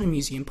 place it in a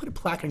museum, put a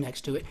placard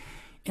next to it,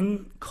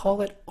 and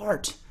call it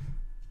art.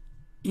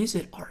 Is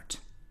it art?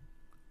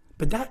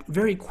 But that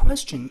very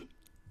question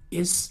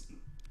is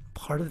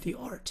part of the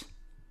art.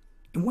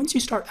 And once you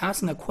start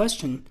asking that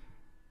question,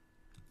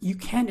 you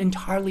can't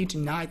entirely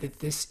deny that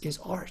this is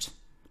art,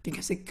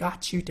 because it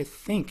got you to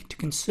think, to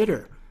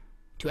consider,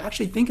 to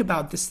actually think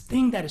about this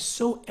thing that is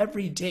so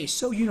everyday,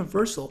 so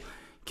universal,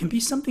 can be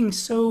something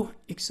so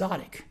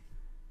exotic,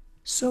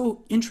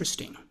 so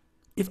interesting.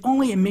 If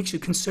only it makes you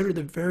consider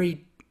the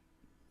very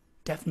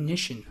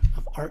definition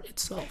of art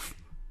itself,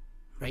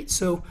 right?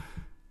 So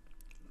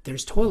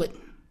there's toilet.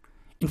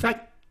 In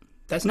fact,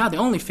 that's not the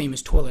only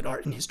famous toilet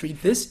art in history.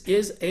 This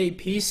is a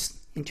piece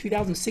in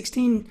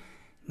 2016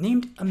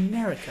 named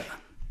America.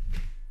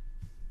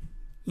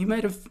 You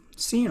might have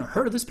seen or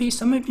heard of this piece.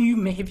 Some of you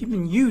may have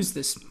even used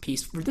this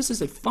piece. For this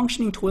is a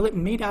functioning toilet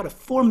made out of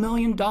 $4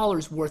 million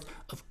worth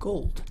of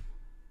gold.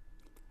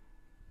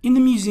 In the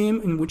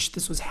museum in which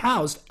this was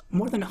housed,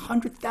 more than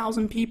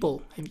 100,000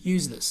 people have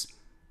used this,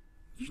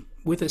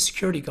 with a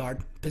security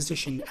guard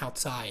positioned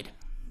outside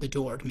the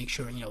door to make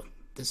sure,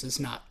 this is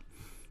not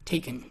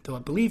taken. Though I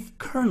believe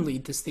currently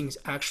this thing's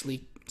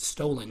actually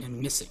stolen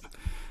and missing.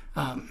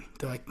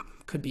 Though I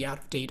could be out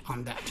of date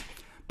on that.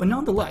 But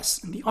nonetheless,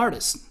 the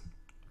artist,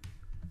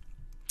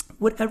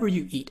 whatever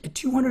you eat, a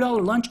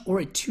 $200 lunch or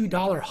a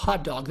 $2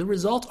 hot dog, the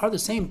results are the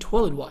same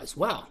toilet-wise.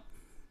 Wow,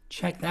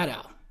 check that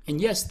out. And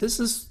yes, this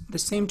is the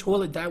same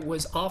toilet that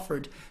was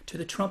offered to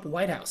the Trump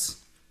White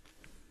House,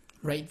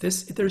 right?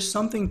 There's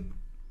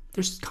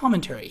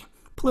commentary,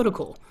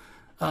 political,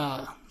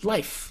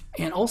 life,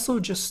 and also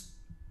just,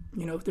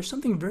 there's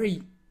something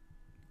very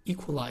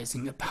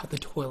equalizing about the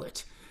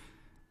toilet.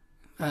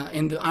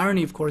 And the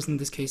irony, of course, in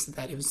this case, is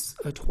that it was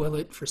a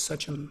toilet for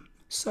such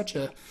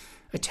a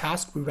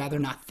task we'd rather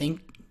not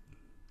think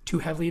too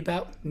heavily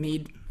about,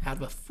 made out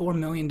of a $4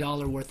 million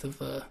worth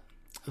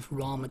of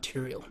raw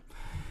material.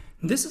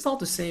 And this is all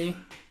to say,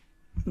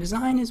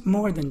 design is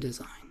more than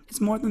design.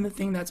 It's more than the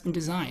thing that's been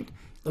designed.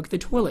 Look at the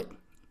toilet.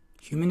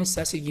 Human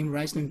necessity gave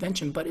rise to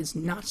invention, but it's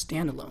not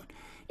standalone.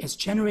 It's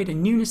generated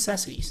new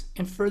necessities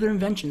and further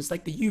inventions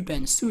like the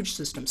U-bend, sewage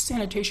system,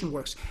 sanitation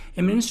works,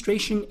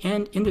 administration,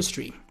 and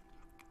industry.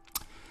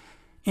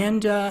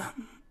 And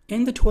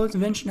in the toilet's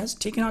invention has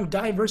taken on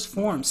diverse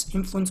forms,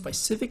 influenced by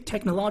civic,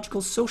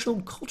 technological,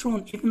 social, cultural,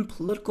 and even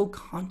political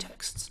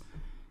contexts.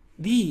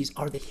 These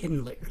are the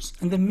hidden layers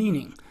and the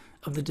meaning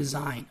of the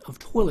design of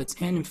toilets,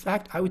 and in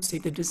fact, I would say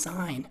the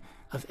design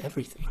of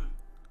everything.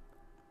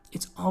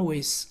 It's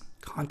always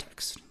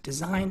context.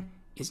 Design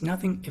is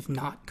nothing if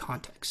not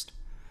context.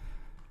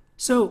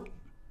 So,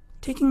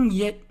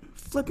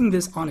 flipping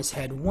this on its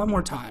head one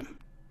more time,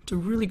 to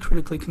really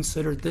critically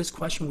consider this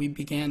question we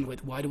began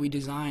with, why do we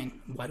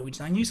design? Why do we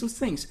design useless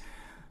things?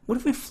 What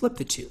if we flip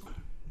the two?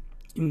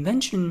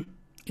 Invention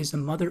is the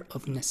mother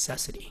of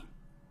necessity.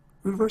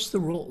 Reverse the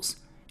roles.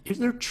 Is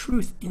there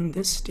truth in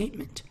this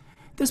statement?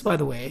 This, by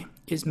the way,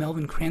 is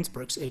Melvin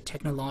Kranzberg's a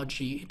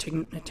technology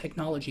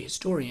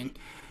historian,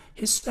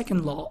 his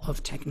second law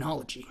of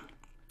technology.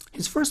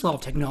 His first law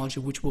of technology,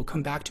 which we'll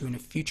come back to in a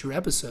future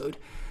episode,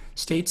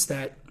 states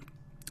that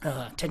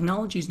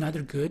technology is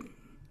neither good,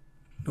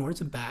 nor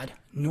is it bad,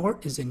 nor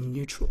is it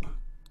neutral,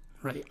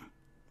 right?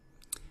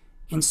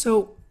 And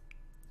so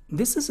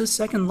this is a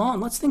second law,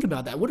 and let's think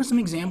about that. What are some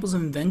examples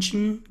of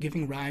invention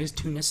giving rise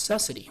to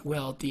necessity?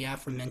 Well, the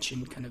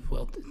aforementioned the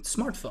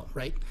smartphone,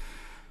 right?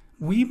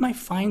 We might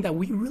find that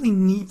we really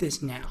need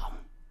this now,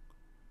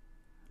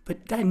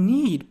 but that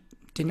need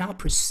did not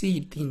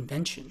precede the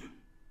invention.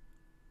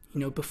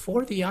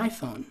 Before the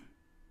iPhone,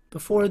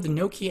 before the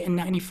Nokia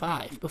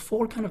N95,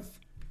 before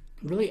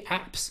really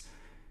apps,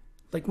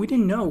 we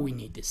didn't know we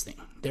need this thing,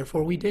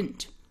 therefore we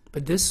didn't.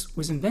 But this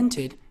was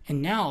invented,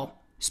 and now,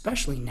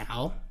 especially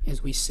now,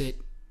 as we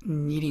sit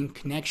needing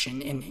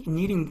connection and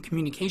needing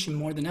communication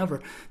more than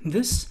ever,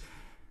 this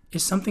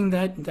is something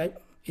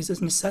that is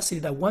a necessity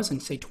that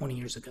wasn't, say, 20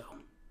 years ago.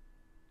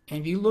 And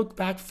if you look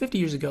back 50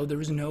 years ago, there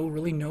was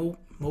really no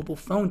mobile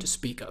phone to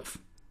speak of,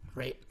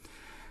 right?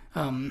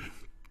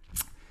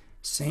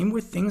 Same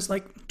with things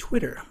like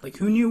Twitter.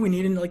 Who knew we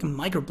needed a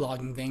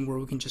microblogging thing where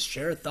we can just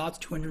share our thoughts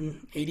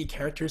 280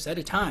 characters at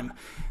a time?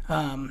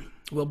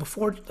 Well,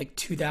 before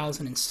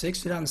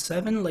 2006,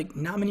 2007,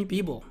 not many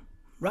people.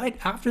 Right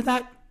after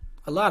that,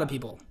 a lot of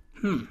people.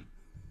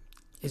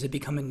 Is it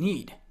become a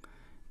need?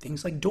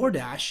 Things like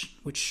DoorDash,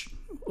 which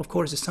of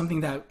course is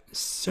something that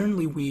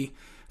certainly we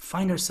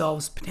find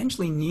ourselves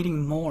potentially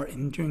needing more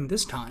during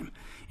this time.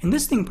 And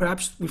this thing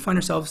perhaps we find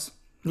ourselves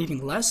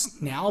needing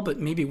less now, but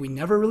maybe we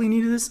never really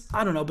needed this.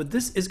 I don't know, but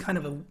this is kind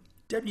of a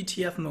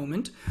WTF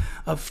moment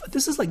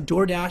this is like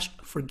DoorDash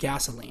for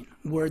gasoline,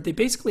 where they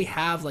basically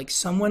have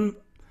someone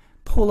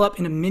pull up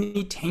in a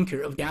mini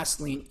tanker of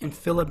gasoline and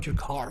fill up your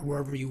car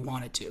wherever you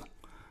want it to.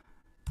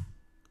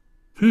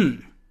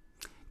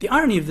 The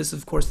irony of this,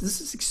 of course,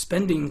 this is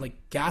expending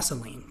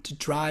gasoline to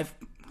drive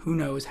who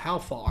knows how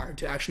far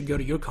to actually go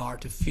to your car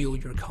to fuel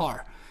your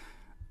car.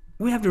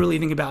 We have to really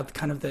think about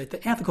the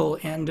ethical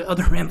and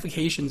other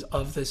ramifications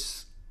of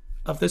this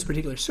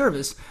particular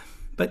service,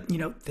 but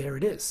there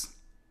it is.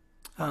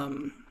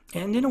 And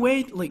in a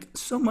way,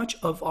 so much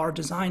of our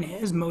design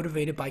is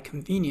motivated by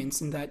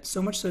convenience, and that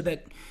so much so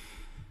that,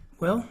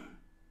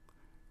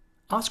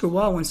 Oscar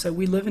Wilde once said,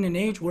 we live in an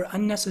age where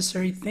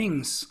unnecessary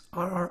things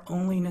are our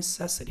only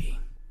necessity.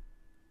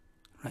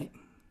 Right?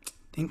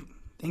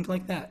 Think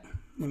like that.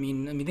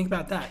 Think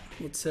about that.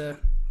 It's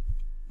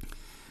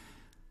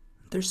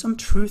there's some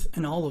truth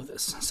in all of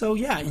this. So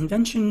yeah,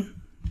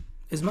 invention,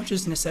 as much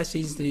as necessity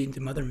is the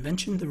mother of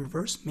invention, the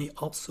reverse may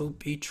also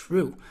be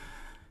true.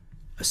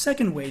 A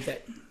second way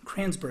that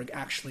Kranzberg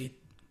actually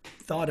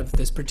thought of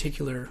this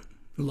particular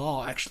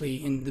law,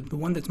 and the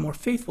one that's more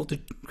faithful to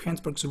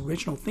Kranzberg's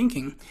original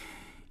thinking,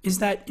 is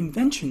that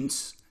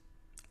inventions,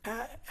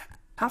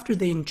 after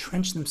they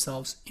entrench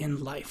themselves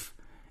in life,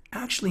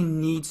 actually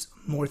needs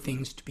more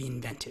things to be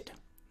invented.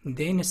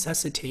 They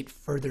necessitate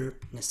further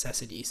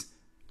necessities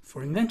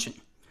for invention.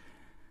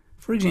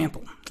 For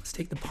example, let's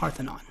take the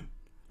Parthenon,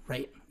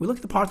 right? We look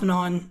at the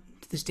Parthenon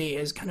to this day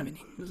as kind of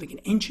an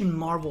ancient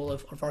marvel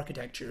of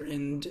architecture,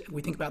 and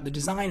we think about the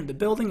design of the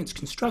building, its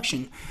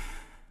construction.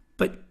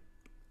 But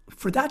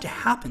for that to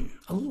happen,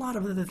 a lot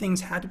of other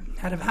things had to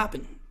have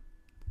happened.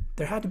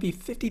 There had to be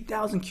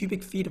 50,000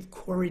 cubic feet of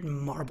quarried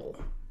marble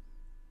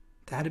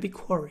that had to be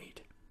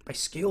quarried by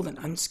skilled and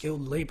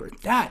unskilled labor.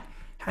 That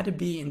had to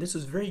be, and this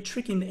was very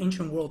tricky in the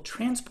ancient world,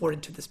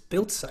 transported to this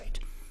build site.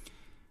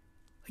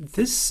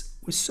 This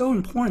was so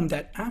important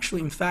that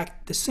actually, in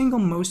fact, the single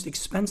most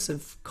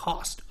expensive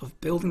cost of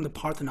building the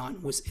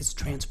Parthenon was its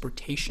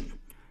transportation.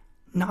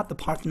 Not the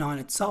Parthenon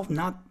itself,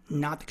 not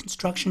the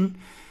construction.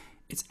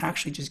 It's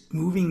actually just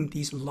moving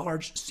these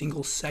large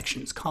single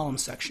sections, column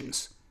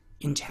sections,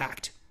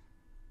 intact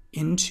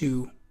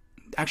into,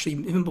 actually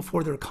even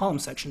before there were column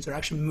sections, they're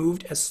actually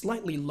moved as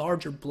slightly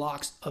larger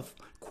blocks of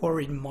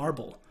quarried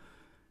marble.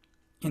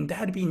 And that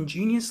had to be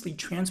ingeniously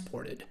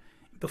transported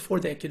before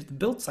they get to the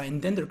build site,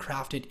 and then they're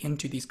crafted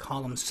into these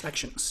column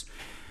sections.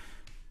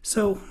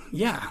 So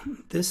yeah,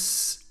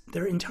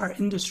 there are entire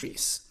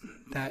industries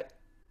that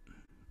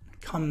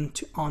come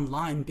to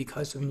online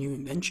because of new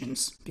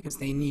inventions, because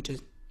they need to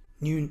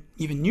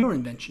even newer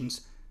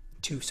inventions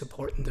to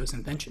support those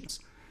inventions.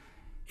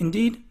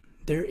 Indeed,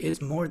 there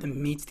is more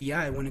than meets the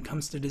eye when it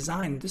comes to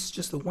design. This is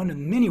just the one of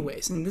many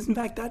ways, and this, in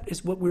fact, that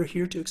is what we're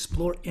here to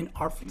explore in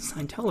Artful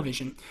Design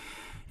Television.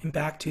 And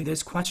back to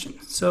this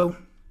question. So,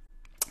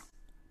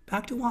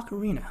 back to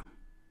Ocarina.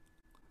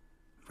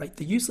 Right,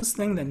 the useless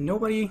thing that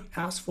nobody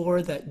asked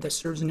for, that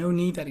serves no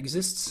need, that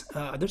exists.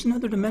 There's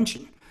another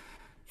dimension,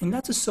 and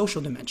that's a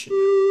social dimension.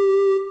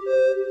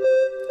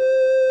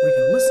 We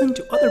can listen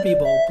to other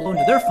people blow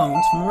into their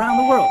phones from around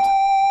the world.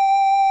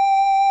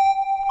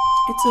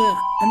 It's an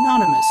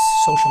anonymous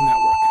social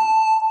network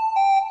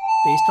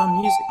based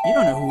on music. You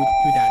don't know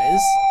who that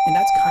is, and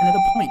that's kind of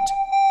the point.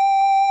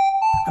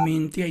 I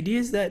mean, the idea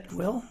is that,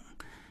 well,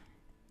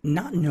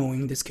 not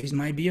knowing this case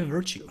might be a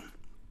virtue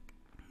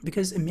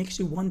because it makes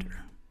you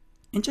wonder.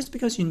 And just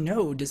because you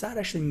know, does that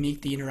actually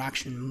make the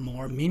interaction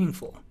more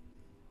meaningful?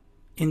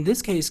 In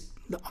this case,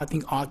 I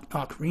think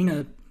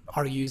Ocarina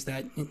argues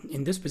that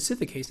in this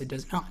specific case, it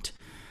does not.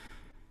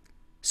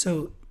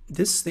 So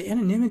the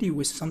anonymity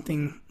was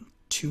something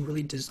to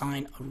really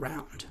design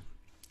around.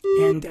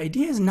 And the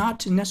idea is not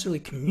to necessarily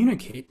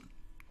communicate,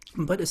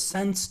 but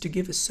to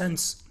give a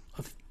sense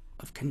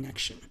of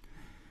connection.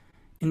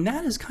 And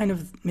that is kind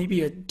of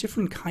maybe a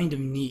different kind of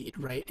need,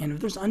 right? And if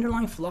there's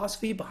underlying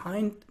philosophy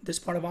behind this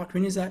part of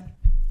Ocarina is that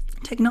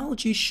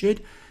technology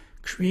should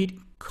create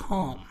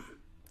calm.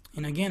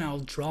 And again, I'll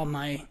draw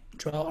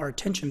our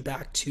attention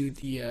back to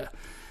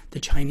the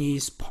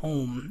Chinese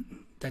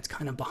poem that's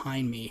kind of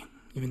behind me,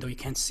 even though you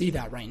can't see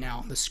that right now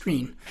on the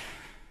screen.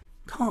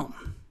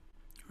 Calm,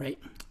 right?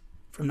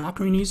 From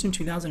Ocarina User in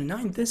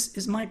 2009, this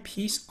is my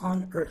peace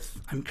on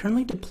Earth. I'm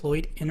currently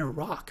deployed in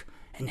Iraq,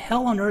 and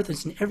hell on Earth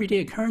is an everyday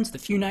occurrence. The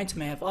few nights I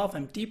may have off,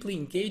 I'm deeply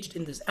engaged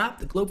in this app.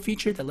 The globe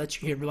feature that lets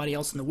you hear everybody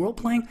else in the world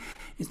playing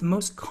is the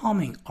most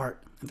calming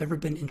art I've ever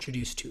been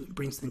introduced to. It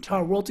brings the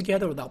entire world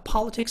together without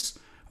politics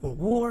or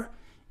war.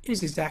 It is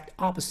the exact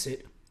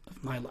opposite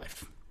of my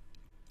life.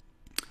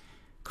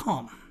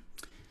 Calm.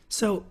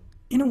 So,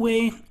 in a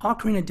way,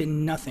 Ocarina did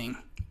nothing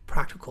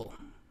practical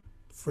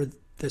for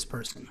this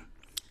person.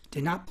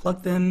 Did not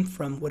plug them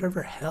from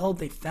whatever hell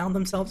they found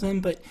themselves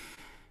in, but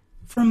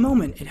for a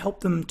moment, it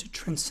helped them to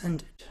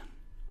transcend it,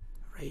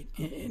 right?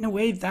 In a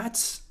way,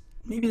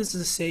 maybe this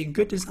is to say,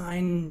 good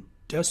design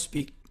does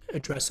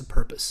address a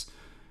purpose,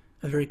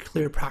 a very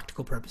clear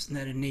practical purpose, and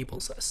that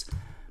enables us.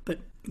 But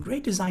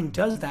great design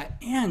does that,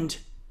 and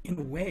in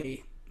a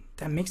way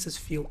that makes us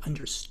feel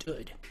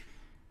understood,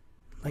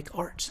 like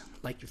art,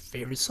 like your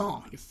favorite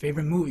song, your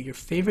favorite movie, your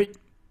favorite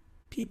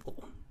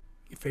people,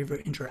 your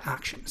favorite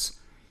interactions.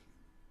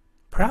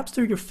 Perhaps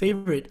they're your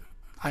favorite,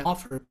 I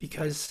offer,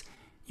 because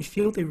you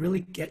feel they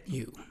really get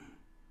you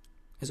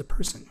as a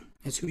person,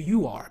 as who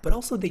you are, but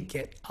also they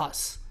get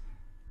us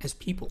as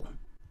people,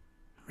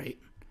 right?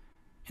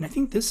 And I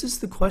think this is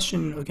the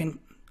question, again,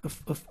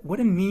 of what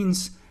it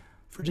means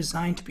for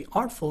design to be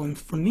artful. And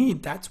for me,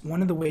 that's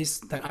one of the ways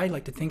that I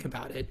like to think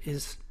about it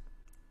is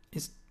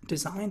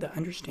design that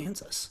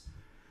understands us.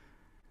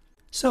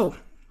 So,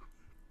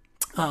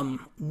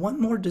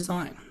 one more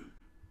design.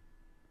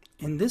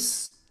 And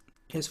this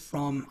is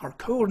from our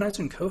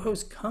co-organizer and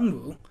co-host,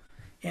 Kungwoo.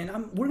 And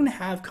we're going to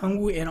have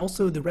Kungwoo and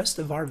also the rest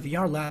of our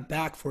VR lab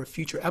back for a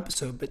future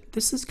episode. But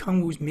this is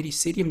Kungwoo's MIDI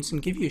city. I'm just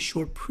going to give you a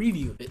short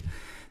preview of it.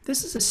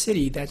 This is a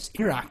city that's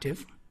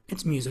interactive.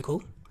 It's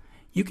musical.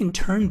 You can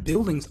turn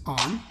buildings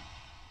on.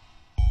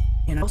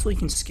 And also you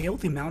can scale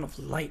the amount of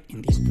light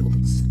in these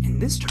buildings.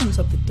 And this turns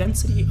up the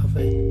density of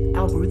an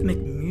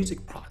algorithmic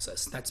music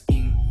process that's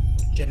being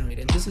generated.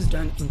 And this is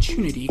done in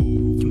Tunity,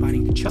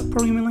 combining the Chuck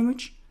programming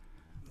language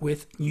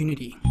with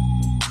Unity.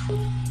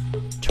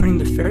 Turning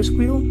the Ferris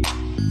wheel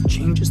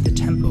changes the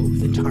tempo of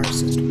the entire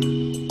system.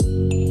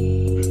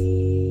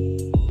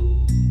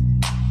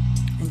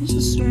 And there's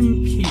a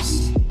certain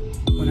peace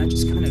when I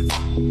just kind of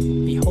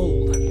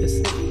behold this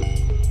city.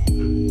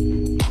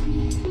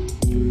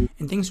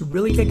 And things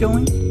really get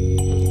going.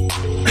 And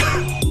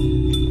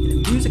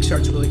the music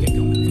starts to really get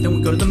going. And then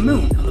we go to the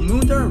moon. On the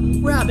moon, there are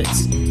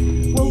rabbits.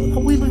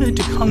 Well, we leave it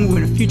to Kungwoo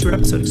in a future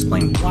episode to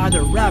explain why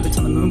there are rabbits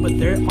on the moon, but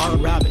there are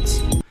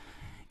rabbits.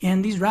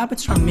 And these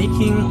rabbits are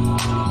making,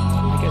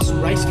 I guess,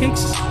 rice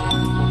cakes.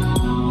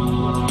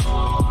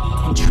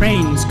 And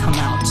trains come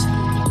out.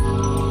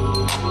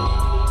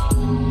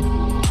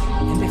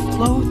 And they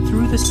flow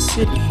through the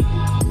city.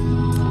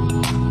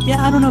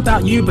 Yeah, I don't know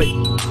about you, but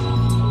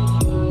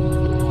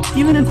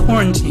even in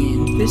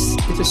quarantine, this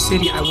is a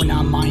city I would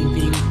not mind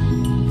being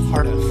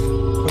part of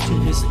or to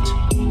visit.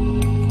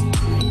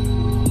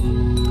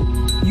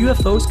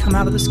 UFOs come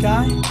out of the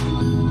sky.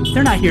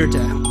 They're not here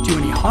to do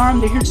any harm.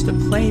 They're here just to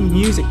play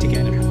music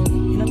together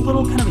in a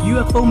little kind of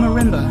UFO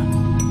marimba.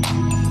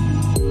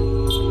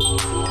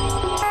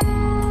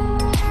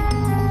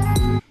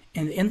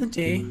 And at the end of the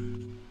day,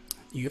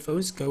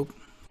 UFOs go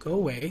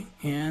away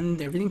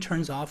and everything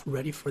turns off,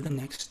 ready for the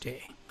next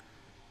day.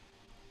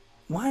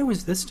 Why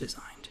was this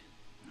designed?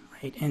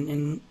 Right?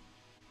 And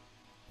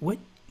what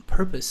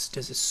purpose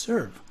does it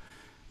serve?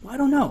 Well, I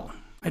don't know.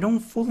 I don't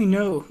fully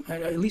know.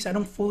 At least I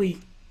can't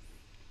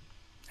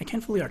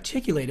fully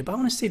articulate it, but I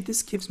want to say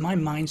this gives my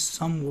mind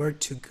somewhere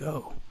to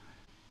go.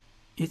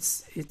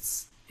 It's a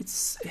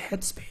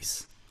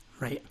headspace,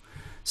 right?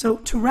 So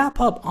to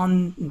wrap up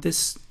on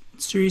this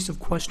series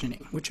of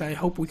questioning, which I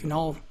hope we can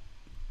all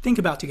think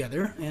about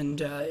together,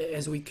 and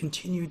as we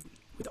continue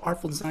with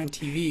Artful Design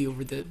TV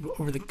over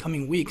the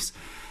coming weeks,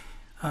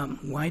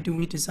 why do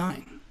we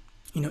design?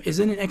 Is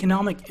it an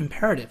economic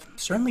imperative?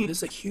 Certainly, it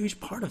is a huge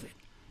part of it.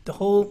 The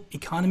whole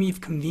economy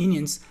of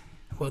convenience,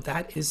 well,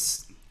 that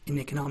is an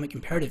economic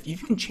imperative. If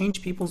you can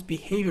change people's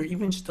behavior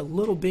even just a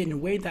little bit in a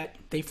way that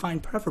they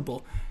find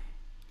preferable,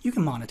 you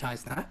can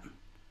monetize that.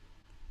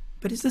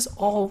 But is this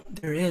all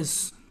there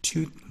is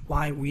to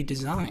why we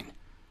design?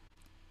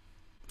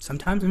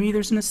 Sometimes, maybe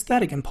there's an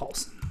aesthetic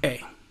impulse.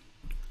 Okay,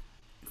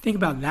 think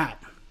about that.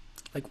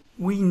 Like,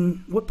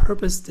 what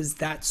purpose does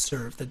that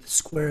serve, that the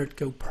square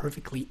go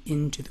perfectly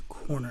into the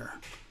corner?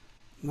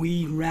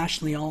 We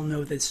rationally all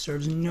know that it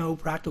serves no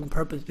practical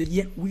purpose, but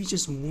yet we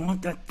just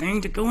want that thing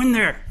to go in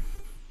there.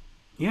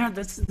 Yeah,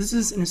 this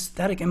is an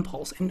aesthetic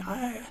impulse, and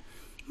I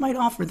might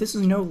offer this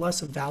is no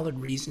less a valid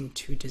reason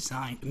to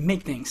design, to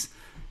make things.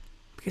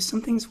 Because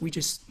some things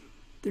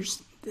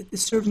it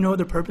serves no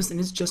other purpose, and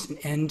it's just an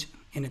end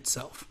in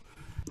itself.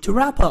 To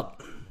wrap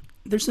up,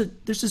 there's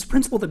this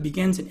principle that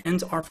begins and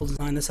ends Artful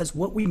Design that says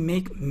what we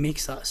make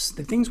makes us.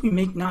 The things we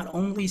make not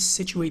only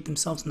situate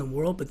themselves in the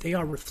world, but they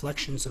are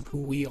reflections of who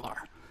we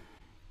are.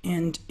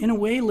 And in a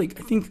way, I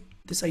think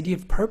this idea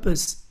of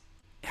purpose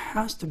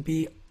has to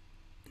be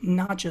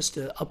not just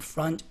an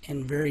upfront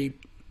and very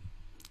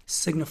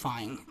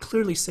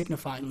clearly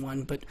signifying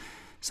one, but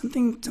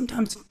something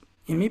sometimes,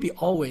 and maybe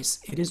always,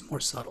 it is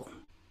more subtle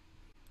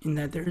in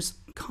that there's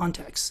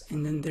context,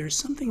 and then there's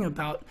something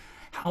about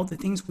how the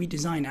things we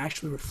design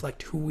actually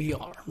reflect who we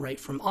are, right?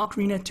 From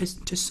Ocarina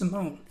to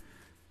Simone,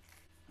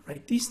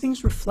 right? These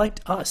things reflect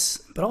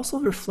us, but also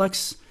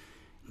reflects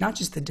not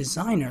just the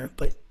designer,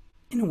 but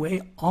in a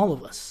way, all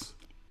of us,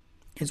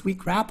 as we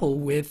grapple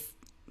with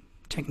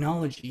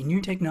technology,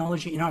 new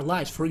technology in our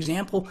lives. For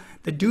example,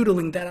 the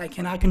doodling that I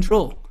cannot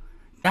control.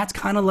 That's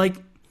kind of like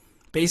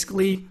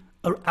basically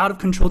out of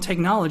control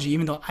technology,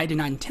 even though I did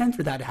not intend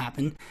for that to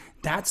happen.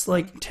 That's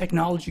like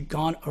technology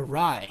gone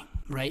awry,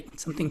 right?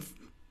 Something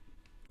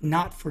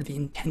not for the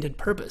intended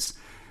purpose.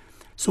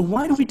 So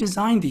why do we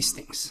design these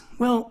things?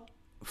 Well,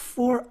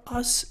 for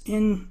us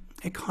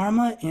at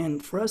Karma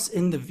and for us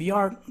in the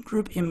VR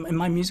group, in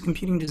my music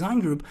computing design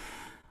group,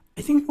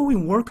 I think what we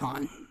work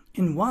on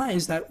and why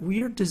is that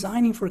we are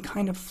designing for a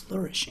kind of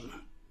flourishing.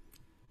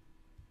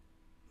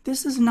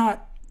 This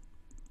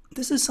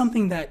is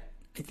something that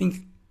I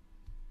think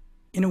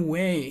in a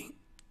way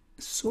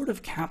sort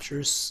of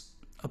captures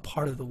a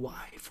part of the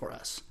why for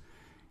us.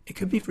 It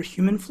could be for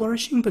human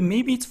flourishing, but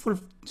maybe it's for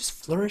just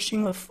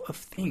flourishing of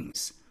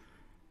things.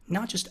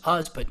 Not just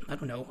us, but I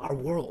don't know, our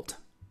world,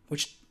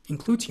 which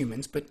includes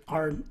humans, but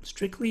are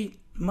strictly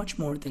much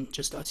more than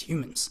just us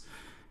humans.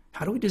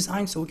 How do we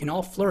design so we can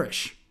all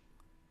flourish?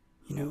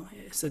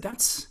 So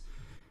that's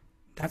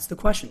the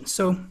question.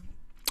 So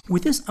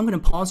with this, I'm going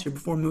to pause here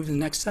before we move to the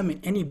next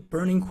segment. Any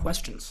burning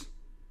questions?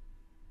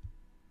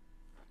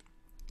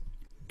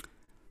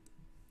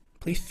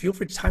 Please feel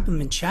free to type them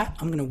in chat.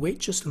 I'm going to wait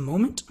just a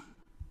moment.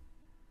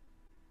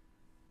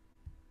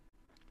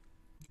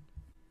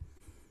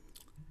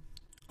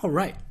 All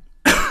right.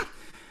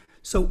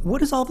 So what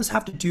does all this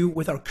have to do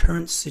with our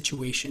current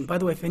situation? By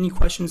the way, if any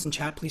questions in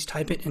chat, please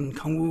type it, and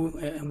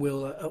Kangwoo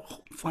will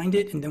find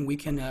it, and then we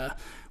can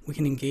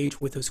engage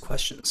with those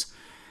questions.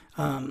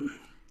 What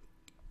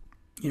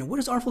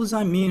does Artful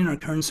Design mean in our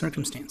current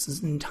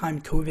circumstances in time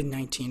of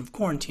COVID-19, of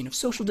quarantine, of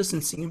social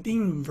distancing, of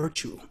being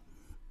virtual?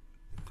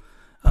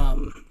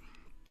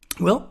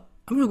 Well,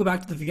 I'm going to go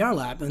back to the VR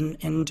lab,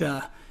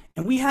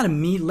 and we had a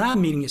lab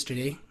meeting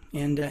yesterday.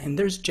 And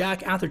there's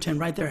Jack Atherton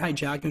right there. Hi,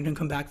 Jack. You're going to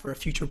come back for a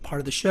future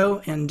part of the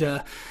show.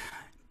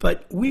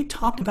 But we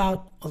talked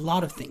about a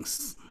lot of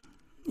things.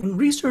 And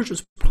research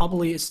was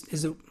probably, as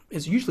it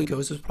usually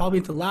goes, was probably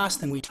the last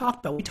thing we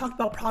talked about. We talked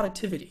about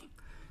productivity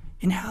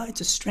and how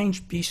it's a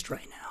strange beast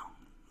right now,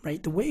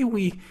 right? The way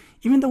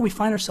even though we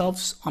find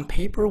ourselves on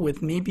paper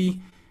with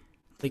maybe,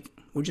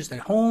 we're just at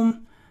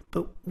home,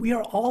 but we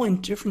are all in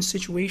different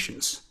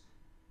situations.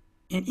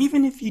 And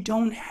even if you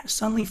don't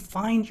suddenly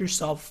find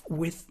yourself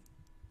with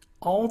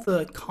all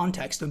the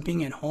context of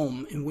being at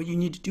home and what you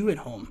need to do at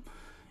home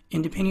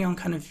and depending on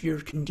kind of your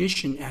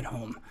condition at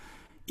home,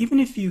 even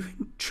if you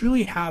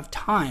truly have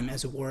time,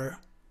 as it were,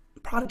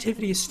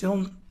 productivity is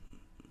still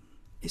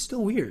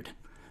weird.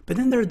 But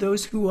then there are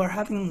those who are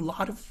having a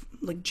lot of,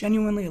 like,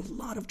 genuinely a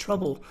lot of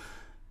trouble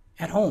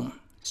at home.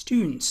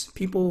 Students,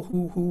 people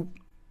who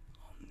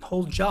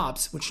hold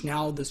jobs, which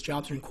now those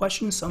jobs are in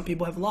question. Some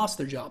people have lost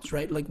their jobs,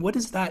 right? Like, what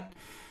is that?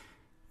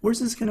 Where's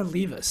this going to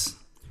leave us?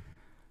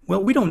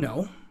 Well, we don't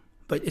know,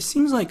 but it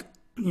seems like,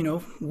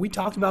 we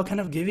talked about kind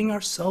of giving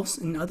ourselves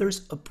and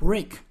others a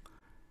break.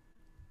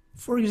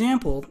 For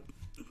example,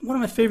 one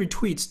of my favorite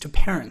tweets to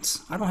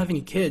parents, I don't have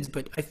any kids,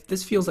 but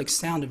this feels like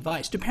sound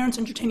advice. To parents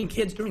entertaining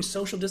kids during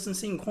social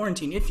distancing and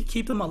quarantine, if you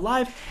keep them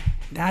alive,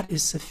 that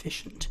is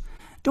sufficient.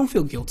 Don't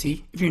feel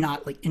guilty if you're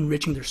not, like,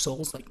 enriching their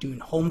souls, like doing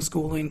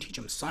homeschooling, teach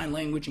them sign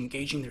language,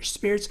 engaging their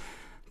spirits.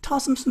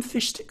 Toss them some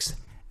fish sticks.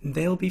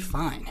 They'll be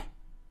fine.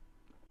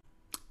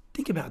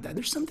 Think about that.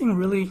 There's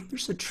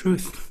a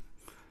truth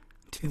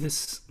to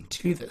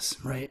this,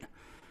 right?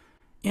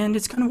 And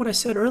it's kind of what I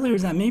said earlier,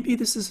 is that maybe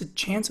this is a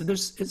chance of,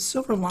 it's a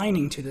silver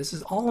lining to this,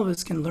 is all of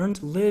us can learn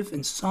to live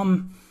in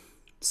some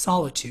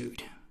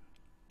solitude.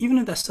 Even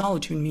if that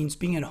solitude means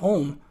being at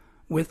home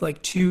with,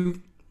 like,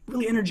 two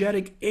really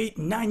energetic 8,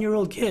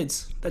 9-year-old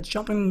kids that's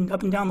jumping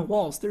up and down the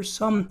walls. There's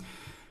some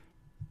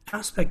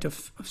aspect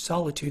of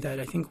solitude that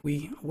I think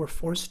we were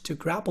forced to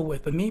grapple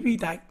with, but maybe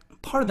that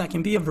part of that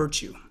can be a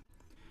virtue.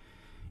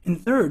 And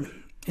third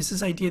is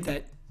this idea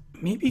that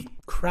maybe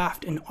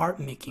craft and art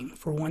making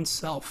for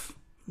oneself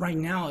right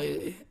now,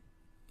 it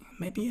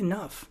may be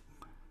enough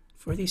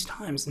for these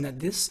times, and that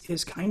this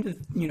is kind of,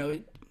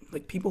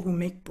 like people who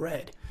make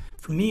bread.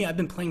 For me, I've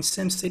been playing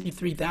SimCity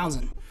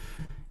 3000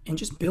 and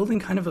just building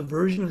kind of a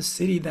version of the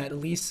city that at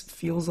least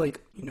feels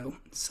like,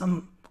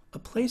 a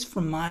place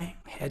for my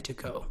head to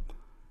go.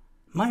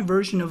 My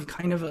version of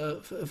kind of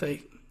a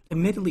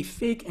admittedly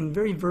fake and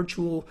very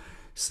virtual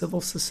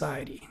civil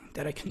society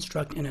that I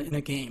construct in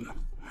a game,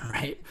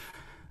 right?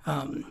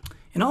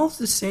 And all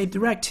to say,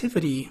 through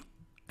activity,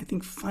 I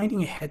think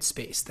finding a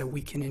headspace that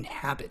we can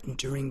inhabit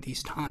during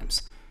these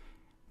times,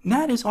 and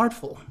that is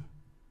artful.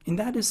 And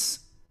that is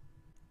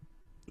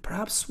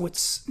perhaps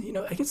what's,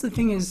 I guess the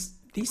thing is,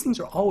 these things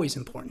are always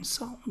important.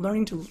 So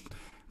learning to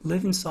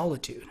live in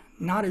solitude,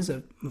 not as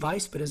a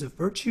vice, but as a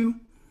virtue,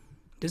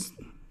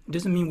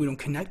 doesn't mean we don't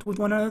connect with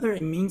one another.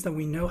 It means that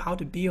we know how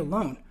to be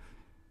alone.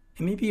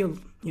 And maybe,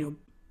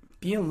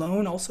 be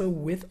alone also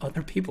with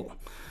other people.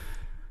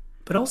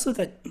 But also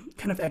that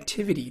kind of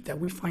activity that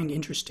we find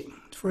interesting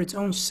for its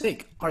own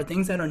sake are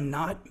things that are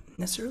not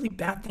necessarily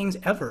bad things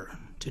ever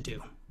to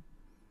do.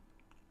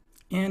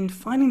 And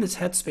finding this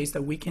headspace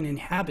that we can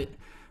inhabit,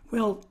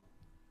 well,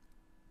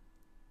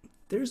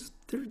 there's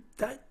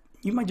that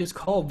you might just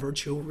call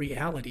virtual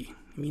reality.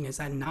 I mean, is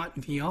that not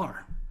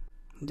VR?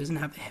 It doesn't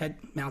have a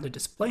head-mounted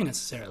display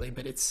necessarily,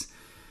 but it's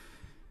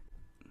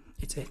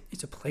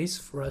a place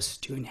for us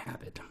to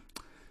inhabit.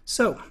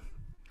 So,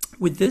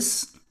 with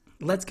this,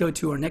 let's go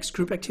to our next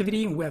group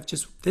activity. We have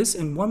just this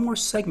and one more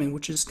segment,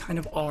 which is kind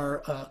of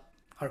our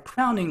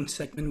crowning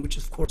segment, which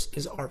of course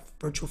is our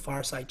virtual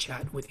fireside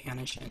chat with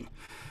Hana Shin.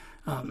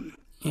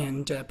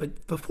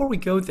 But before we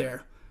go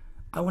there,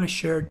 I want to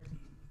share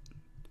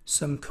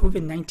some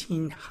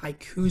COVID-19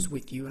 haikus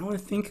with you. And I want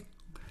to thank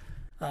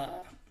my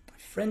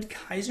friend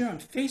Kaiser on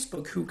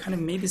Facebook, who kind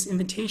of made this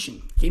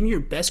invitation. Give me your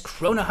best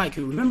Corona haiku.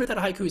 Remember that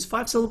a haiku is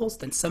 5 syllables,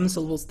 then 7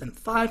 syllables, then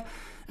 5.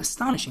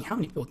 Astonishing how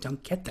many people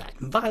don't get that.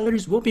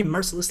 Violators will be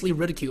mercilessly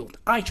ridiculed.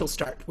 I shall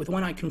start with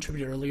one I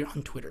contributed earlier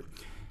on Twitter.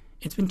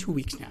 It's been 2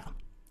 weeks now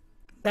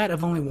that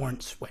I've only worn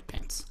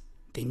sweatpants.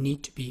 They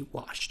need to be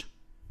washed.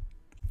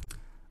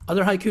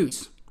 Other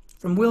haikus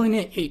from Will and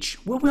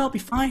H. Will we all be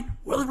fine?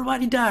 Will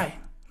everybody die?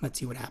 Let's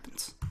see what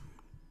happens.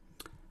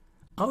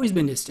 Always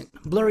been distant,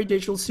 blurry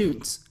digital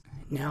students.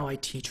 Now I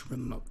teach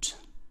remote.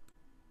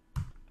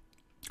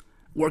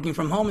 Working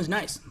from home is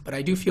nice, but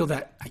I do feel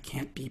that I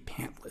can't be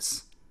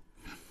pantless.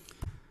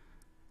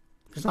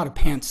 There's a lot of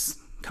pants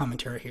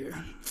commentary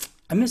here.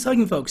 I miss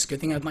hugging folks. Good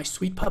thing I have my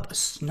sweet pup, a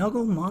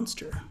snuggle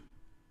monster.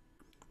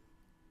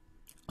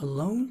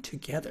 Alone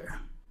together.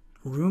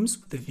 Rooms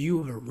with a view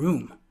of a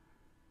room.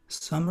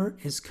 Summer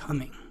is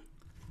coming.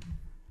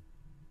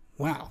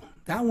 Wow,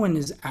 that one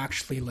is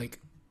actually like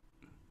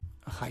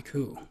a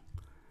haiku.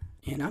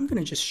 And I'm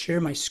going to just share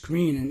my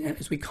screen and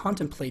as we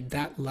contemplate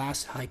that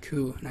last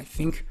haiku, and I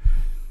think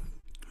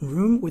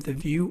room with a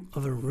view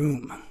of a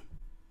room,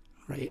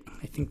 right?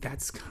 I think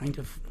that's kind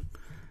of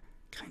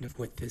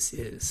what this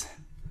is.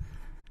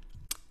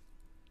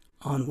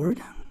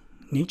 Onward.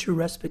 Nature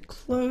respite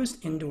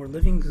closed, indoor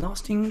living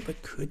exhausting,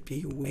 but could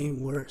be way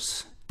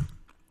worse.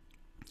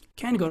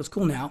 Can't go to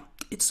school now.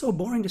 It's so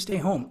boring to stay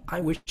home.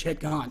 I wish it had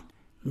gone.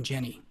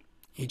 Jenny,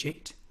 age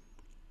 8.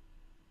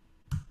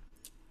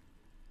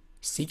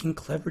 Seeking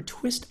clever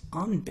twist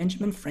on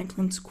Benjamin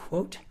Franklin's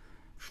quote,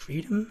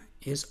 freedom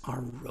is our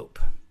rope.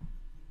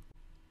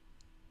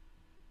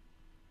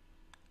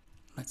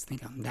 Let's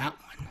think on that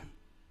one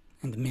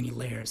and the many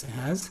layers it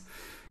has.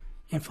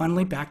 And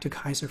finally, back to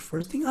Kaiser.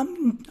 First thing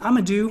I'm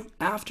gonna do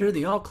after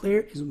the all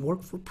clear is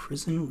work for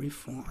prison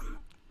reform.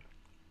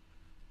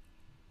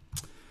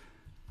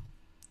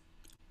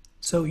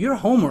 So your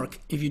homework,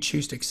 if you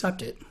choose to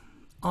accept it,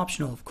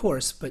 optional of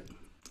course, but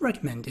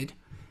recommended,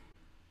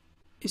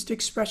 is to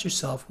express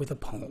yourself with a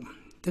poem.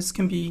 This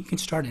can be, you can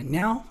start it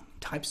now,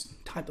 type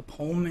a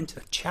poem into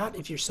the chat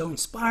if you're so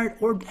inspired,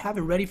 or have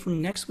it ready for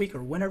next week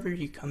or whenever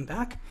you come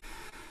back.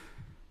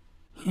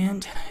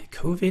 And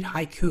COVID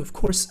haiku, of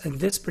course,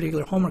 this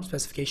particular homework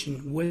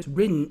specification was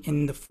written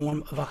in the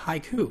form of a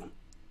haiku.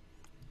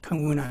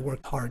 Kangwoo and I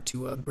worked hard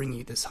to bring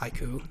you this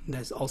haiku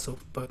that's also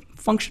both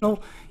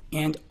functional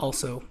and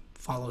also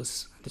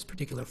follows this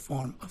particular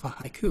form of a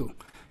haiku,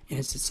 and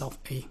it's itself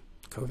a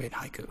COVID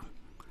haiku.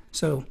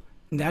 So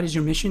that is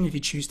your mission if you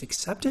choose to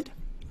accept it.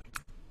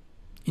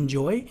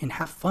 Enjoy and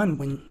have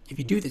fun if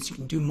you do this. You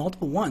can do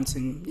multiple ones,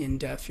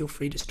 and feel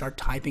free to start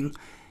typing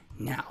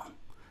now.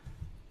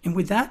 And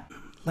with that,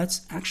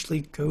 let's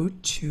actually go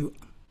to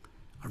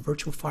our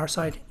virtual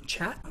fireside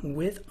chat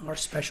with our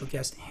special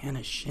guest,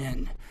 Hana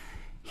Shin.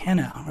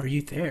 Hana, are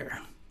you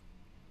there?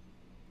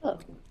 Hello.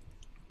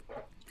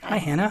 Hi,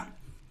 Hana.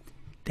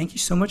 Thank you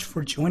so much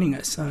for joining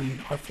us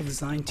on Artful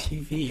Design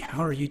TV.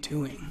 How are you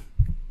doing?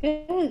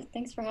 Good.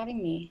 Thanks for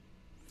having me.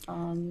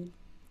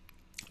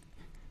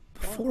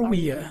 Before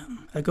we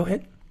go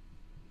ahead.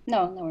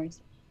 No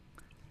worries.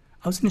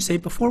 I was going to say,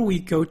 before we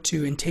go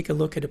to and take a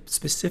look at a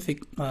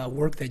specific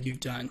work that you've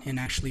done, and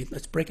actually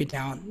let's break it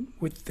down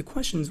with the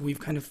questions we've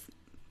kind of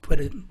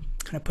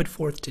put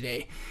forth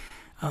today.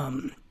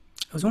 I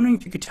was wondering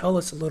if you could tell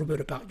us a little bit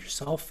about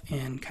yourself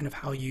and kind of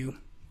how you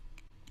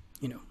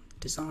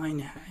design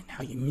and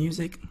how you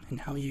music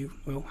and what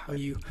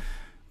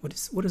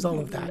does all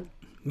of that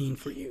mean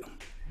for you?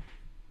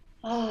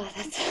 Oh,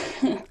 that's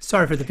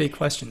Sorry for the big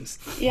questions.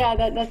 yeah.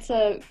 It's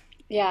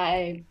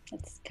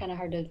kind of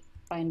hard to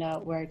find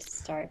out where to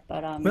start,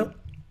 but Well,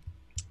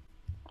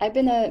 I've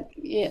been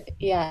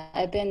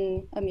I've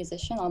been a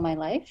musician all my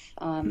life,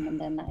 and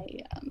then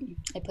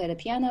I played the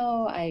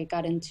piano. I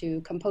got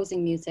into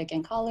composing music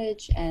in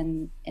college,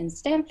 and in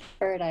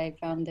Stanford, I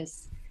found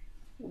this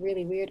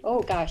really weird.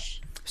 Oh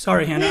gosh.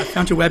 Sorry, Hannah, I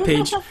found your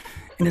webpage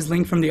and is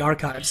linked from the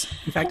archives.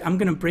 In fact, I'm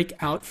going to break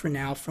out for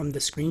now from the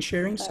screen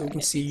sharing so we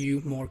can see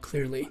you more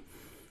clearly.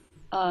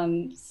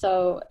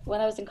 So when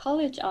I was in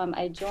college,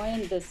 I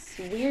joined this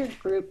weird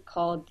group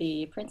called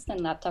the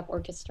Princeton Laptop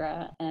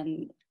Orchestra,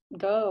 and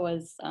Go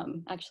was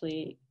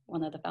actually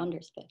one of the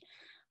founders of it.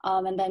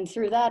 And then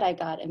through that, I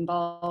got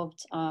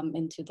involved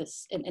into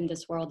in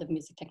this world of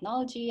music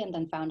technology, and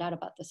then found out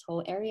about this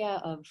whole area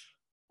of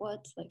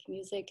what's like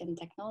music and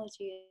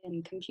technology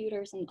and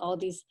computers and all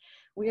these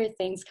weird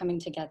things coming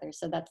together.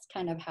 So that's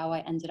kind of how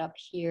I ended up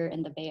here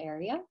in the Bay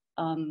Area,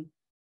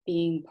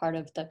 being part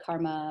of the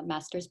Karma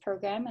Master's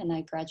program, and I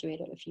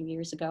graduated a few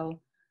years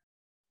ago.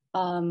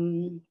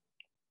 And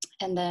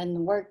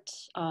then worked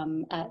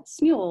at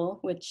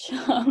Smule, which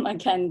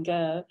again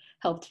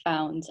helped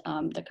found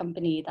the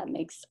company that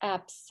makes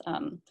apps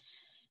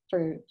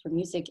for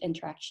music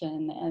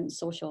interaction and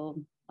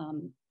social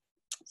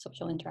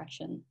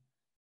interaction.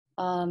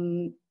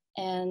 And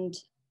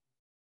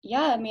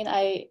yeah, I mean,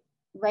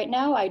 right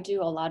now I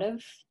do a lot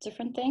of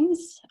different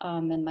things,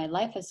 and my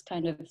life has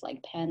kind of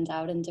like panned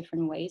out in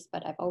different ways,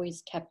 but I've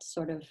always kept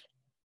sort of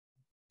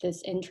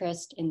this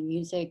interest in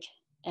music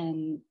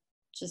and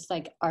just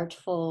like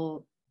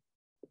artful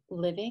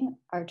living,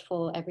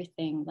 artful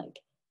everything, like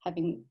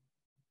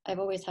I've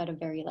always had a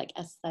very like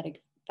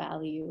aesthetic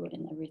value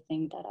in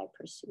everything that I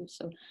pursue.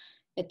 So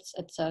it's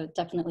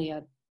definitely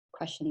a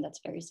question that's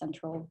very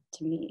central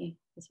to me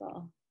as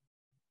well.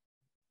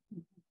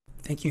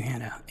 Thank you,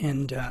 Hannah.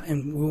 And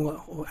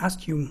we'll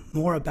ask you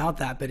more about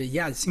that. But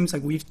it seems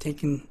like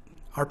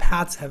our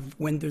paths have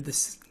went through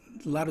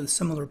a lot of the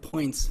similar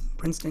points,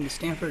 Princeton to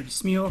Stanford to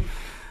Smule.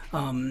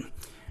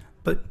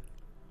 But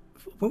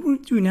what we're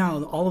doing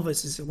now, all of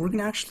us, is we're going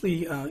to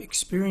actually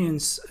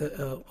experience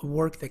a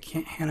work that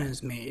Hannah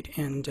has made.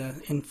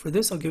 And for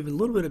this, I'll give a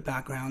little bit of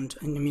background.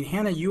 And I mean,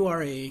 Hannah,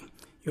 you're a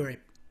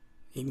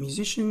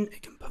musician, a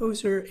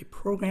composer, a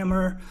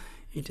programmer,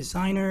 a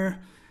designer,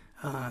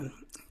 and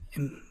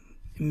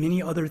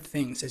many other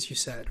things, as you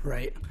said,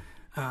 right?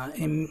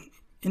 And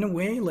in a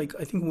way, like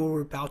I think what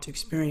we're about to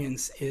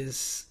experience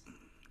is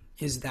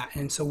that.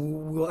 And so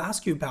we'll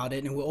ask you about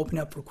it, and we'll open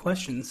up for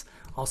questions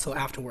also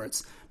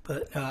afterwards.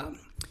 But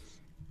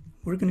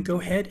we're going to go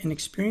ahead and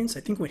experience,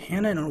 I think, what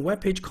Hannah on our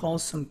webpage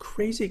calls some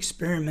crazy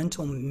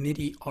experimental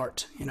MIDI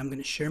art. And I'm going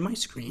to share my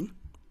screen.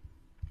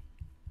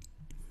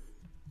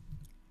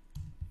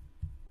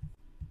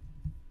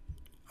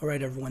 All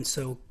right, everyone,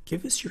 so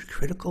give us your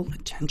critical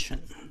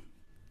attention.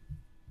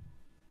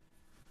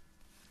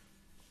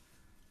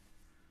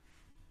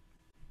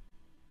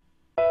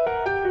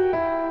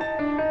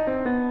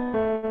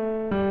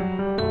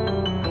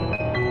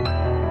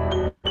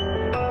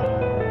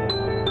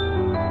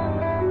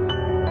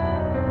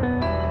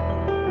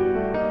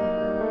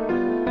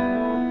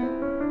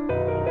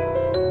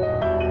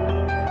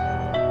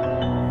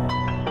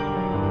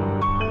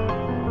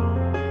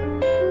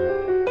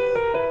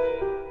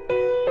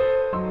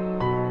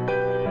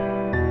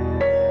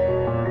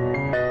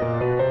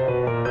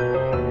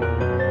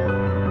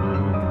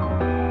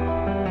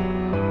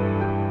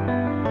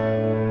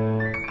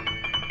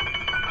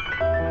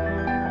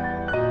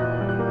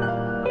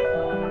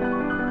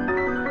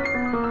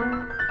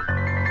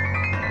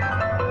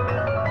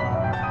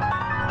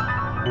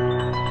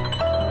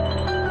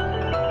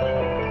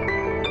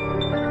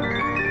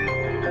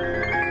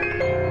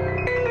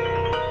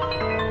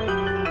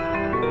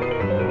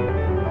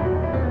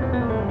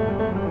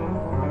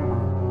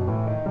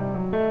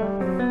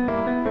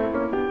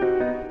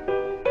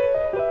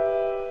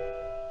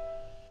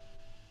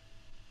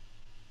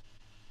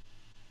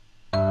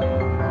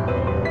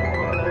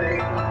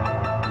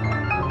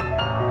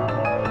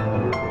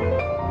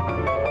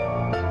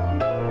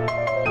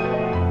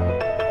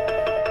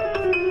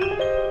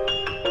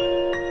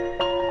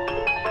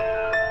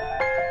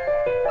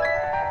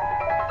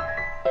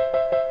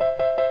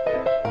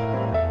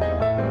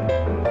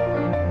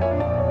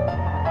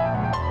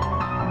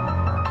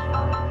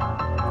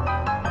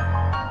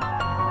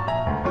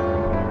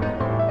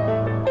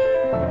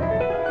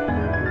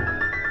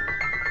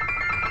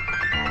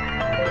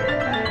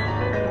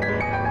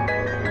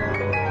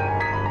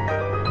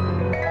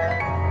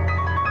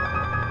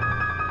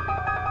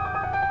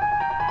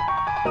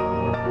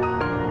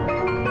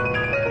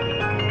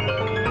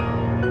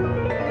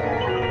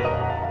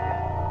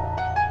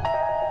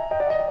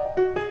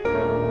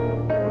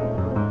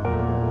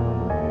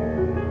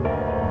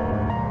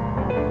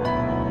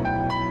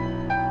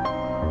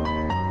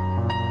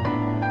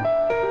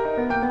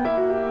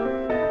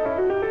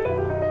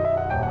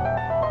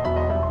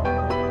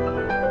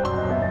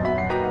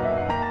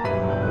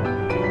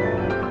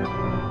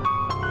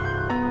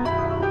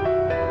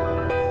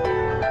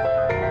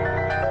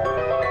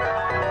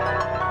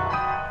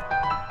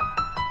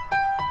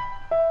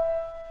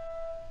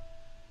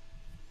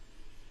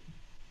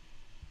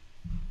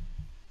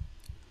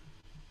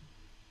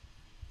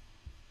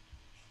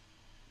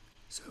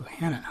 So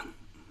Hannah,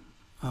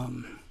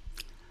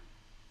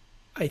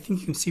 I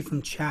think you can see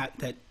from chat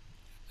that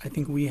I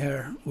think we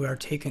are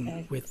taken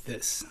Okay. with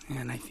this,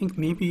 and I think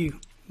maybe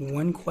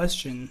one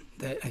question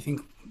that I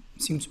think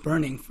seems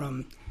burning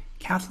from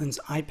Kathleen's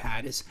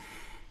iPad is,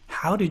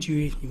 how did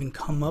you even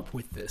come up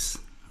with this,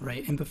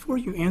 right? And before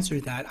you answer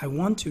that, I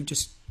want to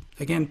just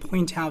again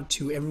point out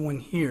to everyone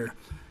here,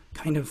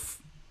 kind of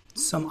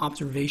some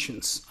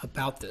observations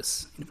about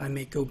this. And if I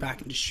may go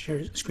back into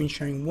screen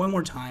sharing one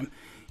more time,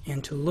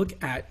 and to look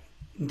at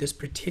this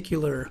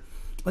particular,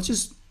 let's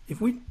just if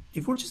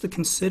we're just to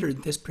consider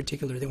this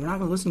particular thing, we're not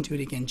going to listen to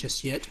it again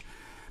just yet.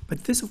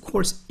 But this, of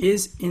course,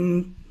 is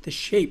in the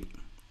shape.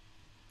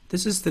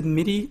 This is the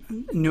MIDI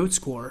note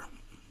score,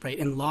 right,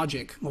 in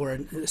Logic or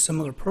a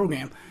similar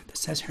program that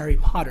says Harry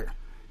Potter.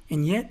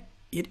 And yet,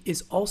 it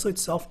is also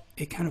itself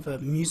a kind of a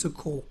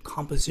musical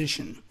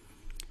composition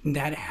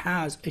that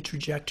has a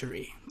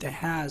trajectory, that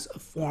has a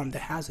form,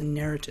 that has a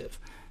narrative,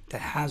 that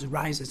has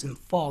rises and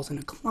falls and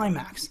a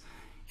climax.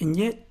 And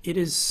yet, it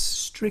is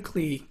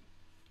strictly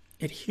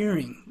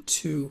adhering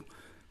to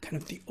kind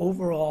of the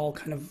overall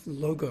kind of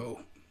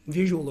logo,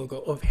 visual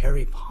logo of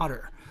Harry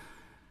Potter.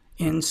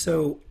 And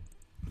so,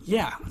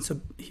 yeah, so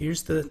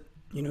here's the,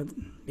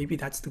 maybe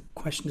that's the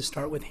question to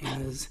start with,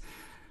 Hannah, is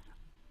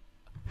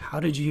how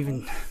did you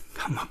even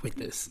come up with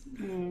this?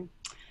 You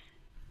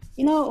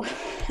know,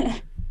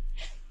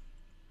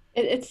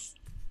 it's,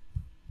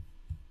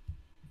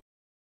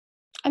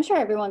 I'm sure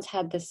everyone's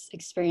had this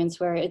experience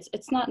where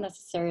it's not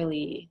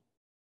necessarily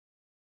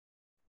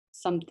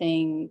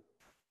something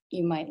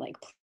you might like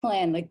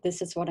plan, like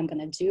this is what I'm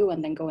gonna do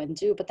and then go and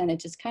do, but then it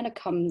just kind of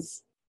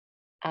comes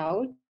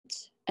out.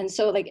 And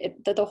so like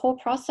the whole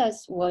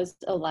process was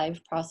a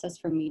live process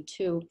for me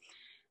too.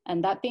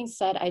 And that being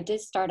said, I did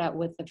start out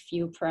with a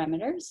few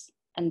parameters,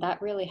 and that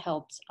really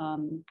helped.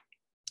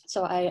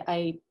 So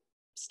I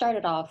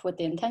started off with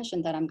the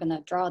intention that I'm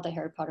gonna draw the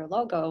Harry Potter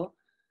logo,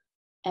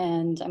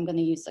 and I'm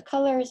gonna use the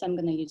colors, I'm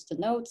gonna use the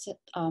notes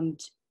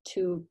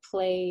to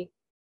play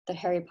the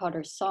Harry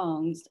Potter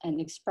songs and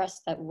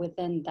express that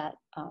within that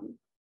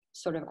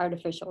sort of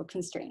artificial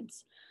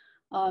constraints.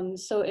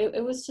 So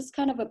it was just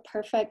kind of a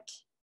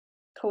perfect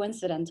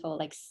coincidental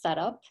like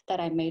setup that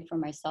I made for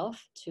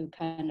myself to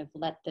kind of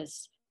let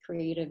this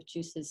creative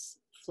juices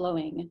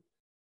flowing.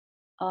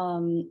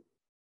 I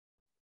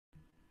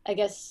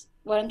guess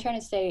what I'm trying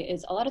to say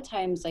is a lot of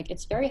times like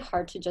it's very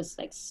hard to just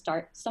like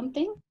start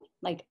something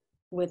like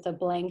with a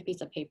blank piece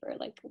of paper,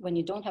 like when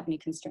you don't have any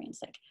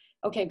constraints, like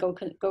okay, go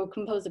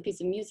compose a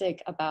piece of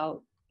music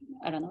about,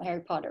 I don't know,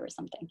 Harry Potter or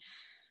something.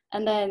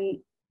 And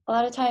then a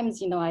lot of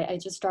times, I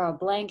just draw a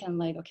blank and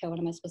like, okay, what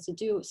am I supposed to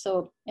do?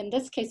 So in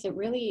this case,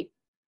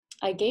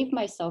 I gave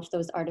myself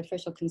those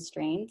artificial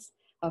constraints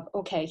of,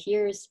 okay,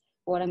 here's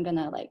what I'm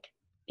gonna like,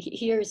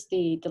 here's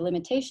the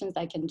limitations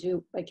I can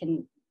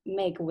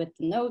make with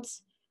the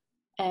notes.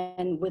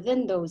 And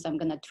within those, I'm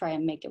gonna try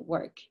and make it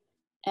work.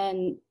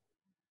 And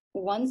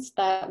once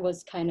that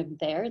was kind of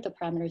there, the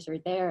parameters are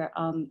there,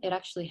 it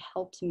actually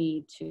helped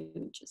me to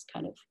just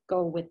kind of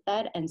go with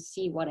that and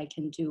see what I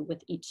can do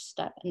with each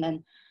step. And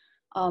then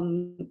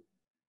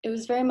it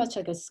was very much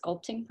like a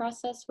sculpting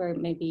process where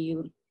maybe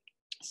you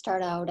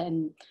start out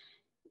and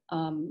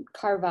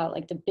carve out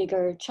like the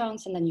bigger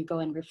chunks, and then you go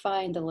and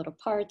refine the little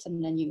parts,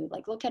 and then you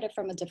like look at it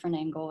from a different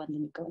angle, and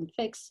then you go and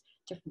fix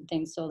different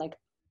things. So like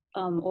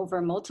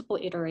over multiple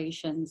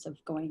iterations of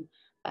going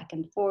back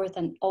and forth,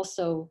 and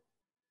also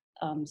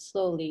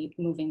slowly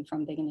moving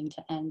from beginning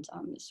to end,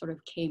 it sort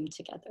of came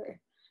together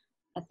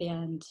at the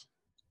end.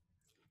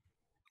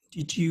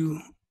 Did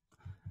you,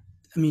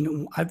 I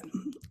mean, I've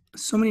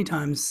so many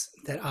times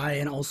that I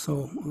and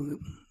also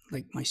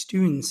like my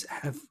students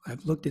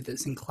I've looked at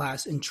this in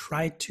class and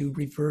tried to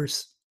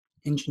reverse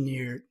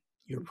engineer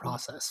your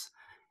process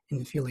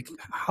and feel like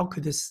how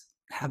could this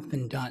have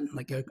been done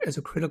like as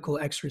a critical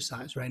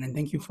exercise, right? And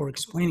thank you for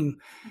explaining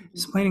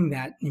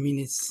that. I mean,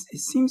 it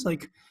seems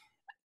like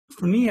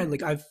for me,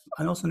 I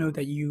also know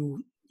that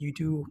you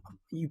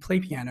play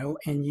piano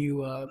and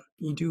you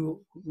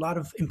do a lot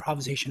of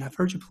improvisation. I've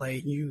heard you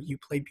play. You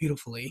play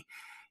beautifully,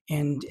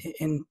 and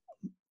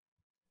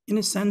in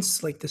a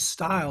sense, like the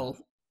style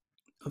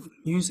of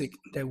music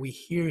that we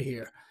hear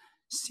here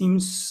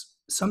seems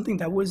something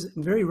that was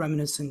very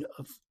reminiscent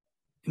of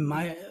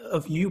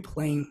you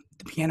playing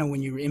the piano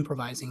when you were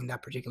improvising in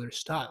that particular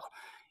style,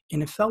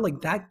 and it felt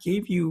like that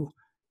gave you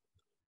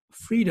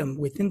freedom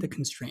within the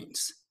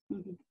constraints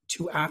Mm-hmm.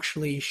 to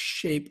actually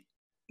shape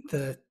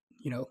the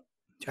to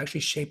actually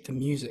shape the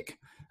music.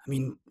 I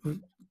mean,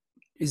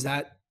 is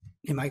that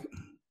am I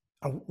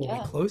are we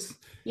Yeah. close?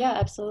 Yeah,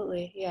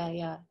 absolutely.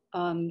 Yeah.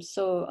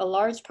 So a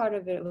large part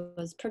of it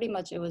was pretty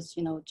much, it was,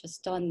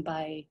 just done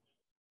by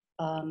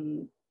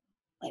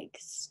like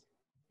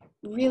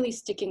really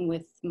sticking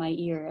with my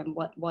ear and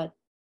what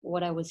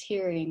I was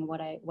hearing,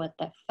 what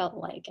that felt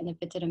like. And if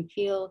it didn't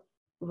feel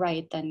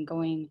right, then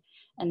going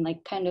and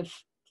like kind of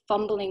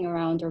fumbling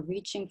around or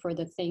reaching for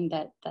the thing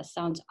that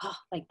sounds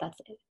like that's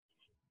it.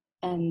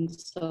 And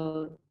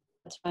so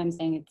that's why I'm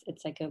saying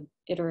it's like a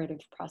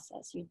iterative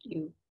process.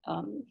 You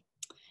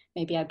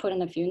maybe I put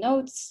in a few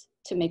notes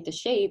to make the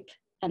shape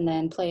and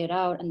then play it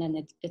out, and then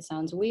it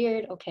sounds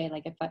weird. Okay,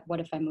 like what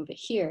if I move it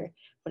here?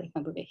 What if I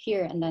move it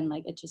here? And then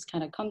like it just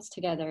kind of comes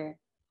together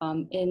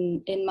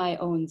in my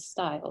own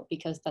style,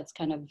 because that's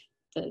kind of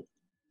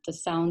the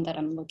sound that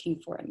I'm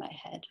looking for in my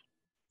head.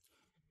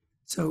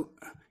 So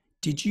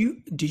did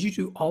you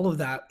do all of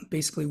that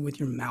basically with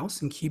your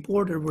mouse and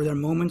keyboard, or were there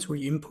moments where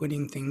you're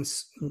inputting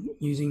things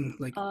using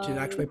like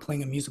actually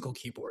playing a musical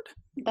keyboard?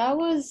 That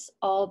was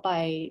all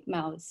by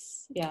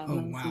mouse. Yeah, Oh, mouse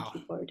and wow.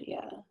 keyboard.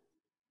 Yeah.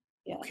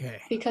 Yeah.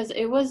 Okay. Because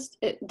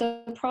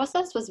the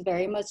process was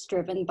very much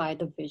driven by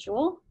the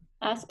visual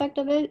aspect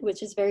of it,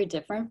 which is very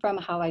different from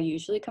how I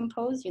usually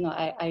compose. You know,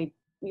 I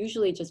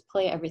usually just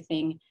play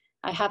everything.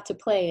 I have to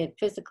play it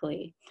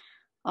physically.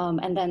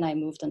 And then I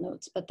move the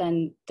notes. But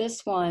then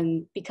this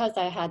one, because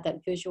I had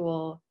that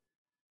visual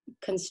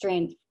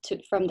constraint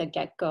from the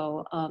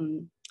get-go,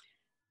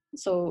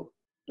 so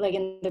like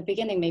in the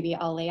beginning, maybe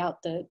I'll lay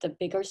out the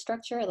bigger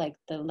structure, like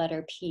the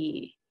letter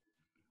P.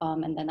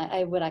 And then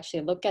I would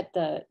actually look at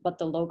what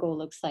the logo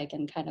looks like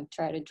and kind of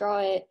try to draw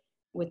it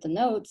with the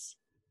notes,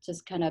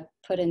 just kind of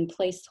put in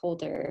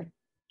placeholder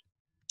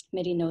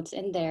MIDI notes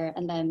in there.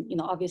 And then, you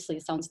know, obviously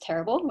it sounds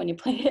terrible when you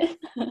play it.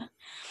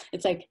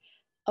 It's like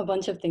a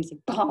bunch of things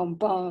like boom,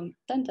 boom,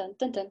 dun, dun,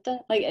 dun, dun, dun.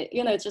 Like,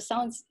 you know, it just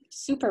sounds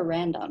super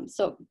random.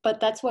 So, but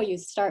that's what you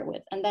start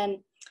with. And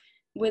then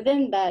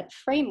within that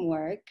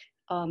framework,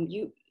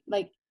 you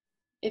like,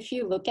 if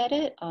you look at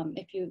it,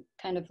 if you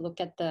kind of look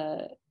at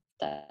the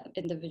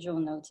individual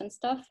notes and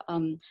stuff,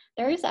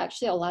 there is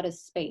actually a lot of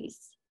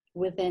space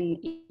within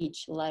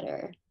each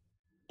letter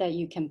that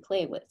you can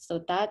play with.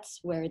 So that's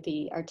where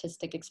the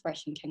artistic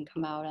expression can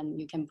come out, and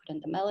you can put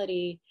in the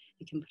melody,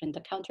 you can put in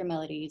the counter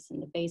melodies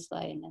and the bass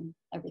line and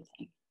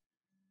everything.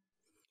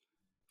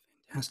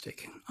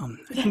 Fantastic.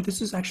 I think this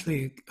is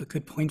actually a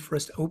good point for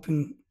us to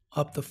open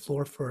up the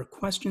floor for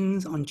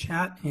questions on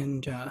chat,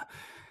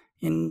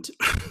 and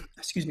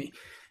excuse me,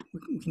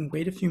 we can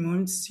wait a few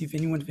moments to see if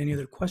anyone has any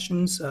other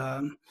questions.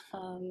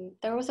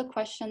 There was a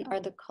question, are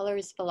the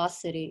colors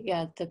velocity?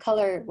 Yeah, the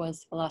color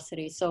was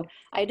velocity. So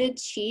I did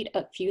cheat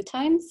a few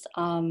times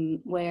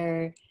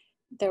where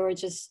there was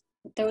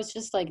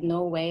just like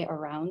no way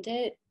around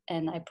it.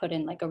 And I put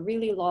in like a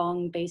really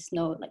long bass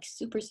note, like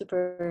super,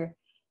 super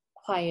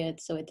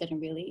quiet. So it didn't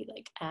really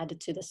like add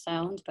to the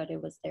sound, but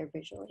it was there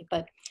visually.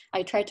 But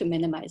I tried to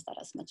minimize that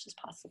as much as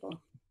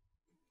possible.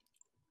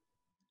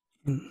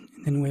 And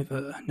then we have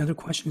another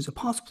question. Is it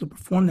possible to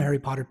perform the Harry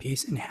Potter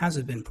piece, and has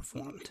it been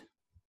performed?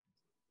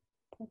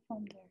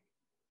 Performed there.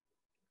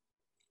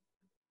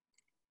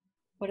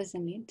 What does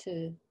it mean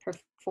to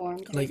perform?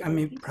 Like, I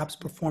mean, perhaps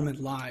perform it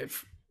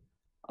live.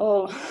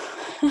 Oh,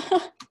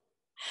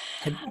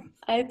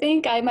 I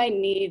think I might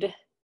need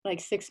like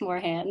 6 more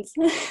hands,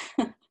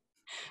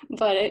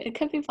 but it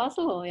could be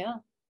possible, yeah.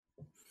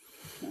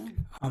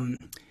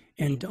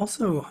 And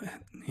also,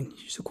 and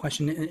here's a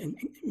question, and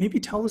maybe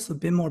tell us a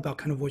bit more about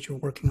kind of what you're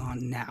working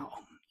on now.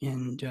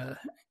 And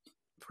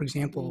for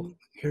example,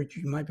 here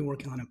you might be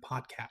working on a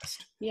podcast.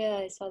 Yeah,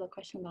 I saw the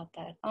question about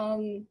that.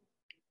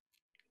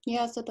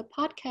 Yeah, so the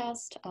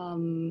podcast,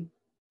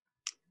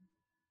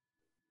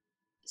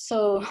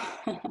 so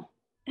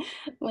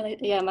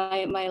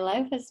my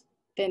life has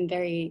been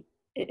very,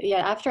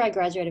 after I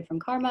graduated from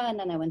Karma, and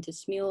then I went to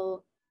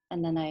Smule,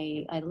 and then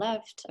I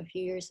left a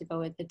few years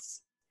ago.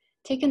 It's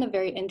taken a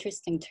very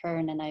interesting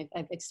turn, and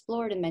I've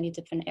explored in many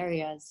different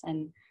areas.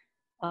 And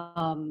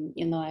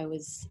you know, I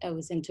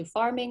was into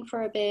farming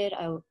for a bit.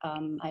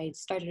 I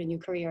started a new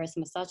career as a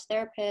massage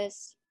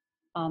therapist.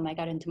 I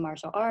got into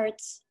martial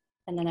arts,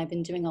 and then I've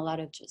been doing a lot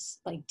of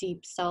just like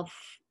deep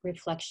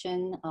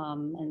self-reflection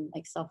and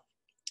like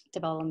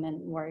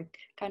self-development work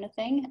kind of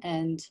thing.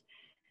 And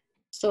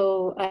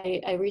so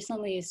I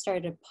recently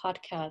started a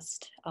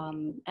podcast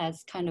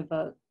as kind of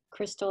a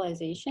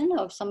crystallization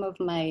of some of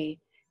my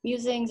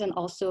musings, and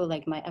also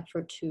like my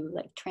effort to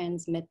like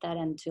transmit that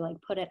and to like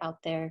put it out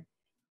there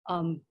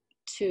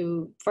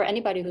for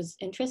anybody who's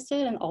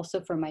interested, and also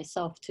for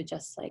myself to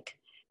just like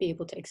be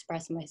able to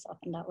express myself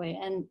in that way.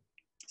 And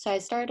so I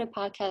started a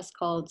podcast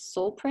called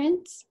Soul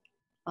Prints,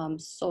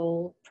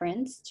 Soul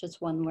Prints,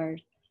 just one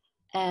word.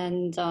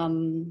 And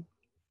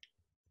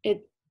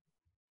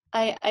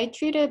I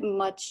treat it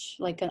much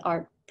like an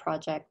art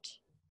project,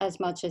 as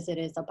much as it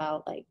is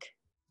about like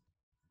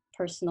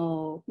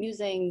personal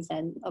musings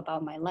and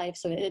about my life.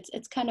 So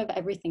it's kind of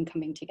everything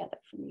coming together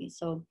for me.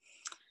 So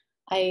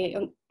I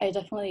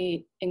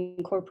definitely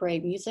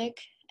incorporate music,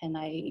 and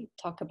I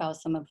talk about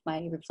some of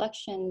my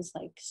reflections,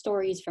 like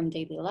stories from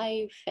daily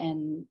life,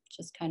 and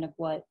just kind of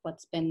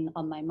what's been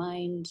on my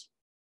mind,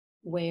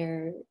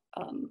 where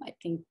I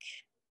think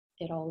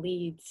it all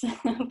leads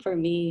for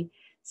me.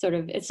 Sort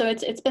of, so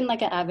it's been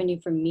like an avenue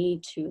for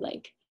me to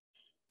like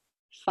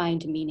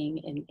find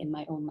meaning in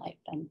my own life,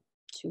 and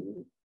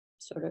to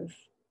sort of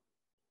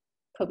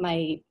put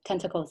my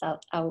tentacles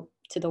out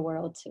to the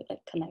world to like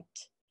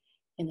connect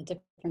in a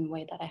different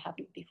way that I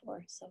haven't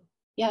before. So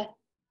yeah.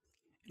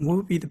 And what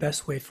would be the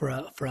best way for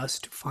us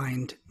to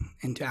find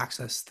and to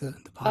access the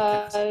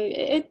podcast?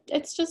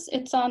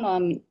 It's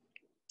on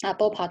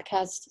Apple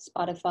Podcasts,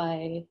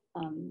 Spotify.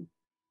 I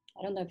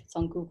don't know if it's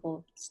on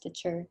Google,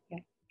 Stitcher. Yeah.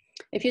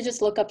 If you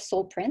just look up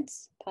Soul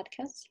Prince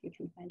podcast, you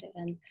can find it.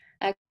 And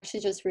I actually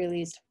just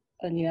released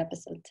a new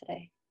episode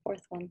today,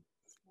 fourth one.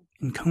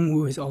 And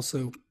Kung-Woo has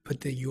also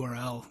put the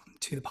URL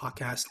to the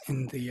podcast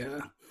in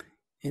the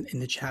in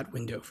the chat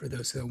window for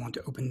those who want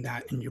to open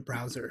that in your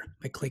browser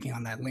by clicking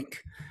on that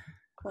link.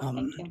 Cool,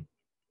 thank you.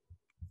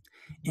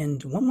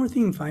 And one more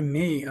thing, if I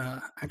may,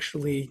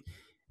 actually,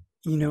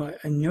 I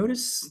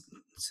noticed,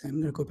 so I'm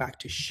going to go back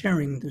to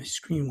sharing the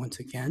screen once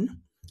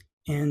again.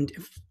 And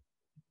if,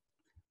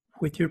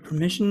 with your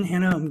permission,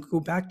 Hannah, I'm going to go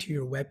back to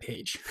your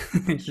webpage,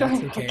 if Sure,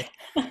 that's okay.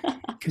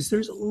 Because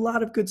there's a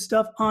lot of good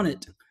stuff on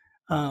it.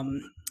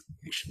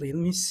 Actually,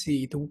 let me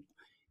see.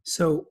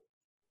 So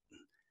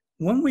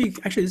one week,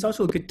 actually, it's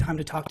also a good time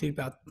to talk to you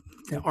about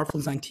the Artful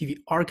Design TV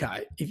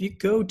archive. If you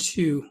go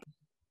to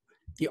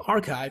the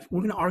archive, we're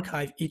going to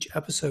archive each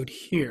episode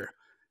here.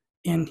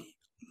 And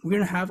we're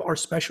going to have our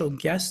special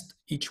guest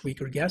each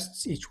week, or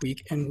guests each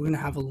week, and we're going to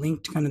have a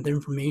link to kind of the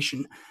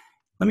information.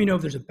 Let me know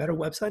if there's a better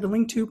website to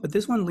link to, but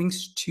this one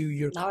links to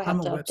your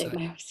Karma website.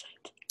 My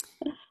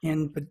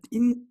website. But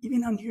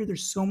even on here,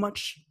 there's so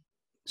much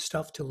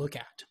stuff to look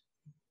at,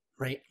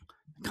 right?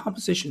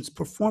 Compositions,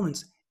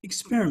 performance,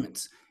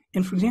 experiments.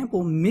 And for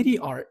example, MIDI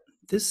art,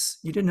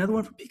 you did another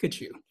one for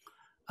Pikachu.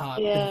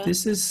 Yeah.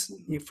 This is,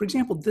 for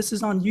example, this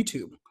is on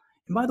YouTube.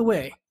 And by the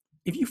way,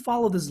 if you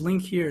follow this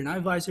link here, and I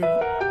advise you,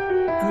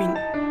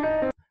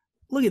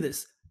 look at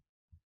this.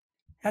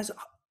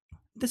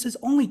 This is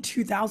only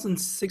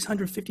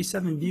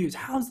 2,657 views.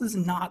 How is this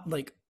not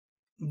like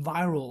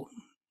viral?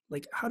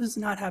 Like, how does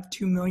it not have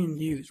 2 million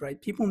views,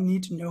 right? People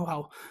need to know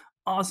how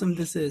awesome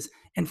this is.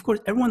 And of course,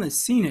 everyone that's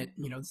seen it,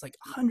 it's like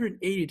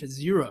 180 to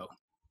 0,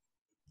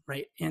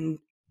 right? And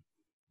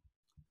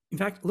in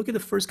fact, look at the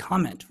first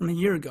comment from a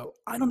year ago.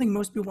 I don't think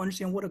most people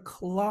understand what a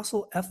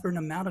colossal effort and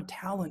amount of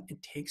talent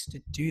it takes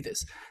to do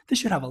this. This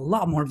should have a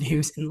lot more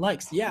views and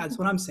likes. Yeah, that's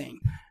what I'm saying.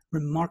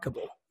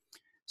 Remarkable.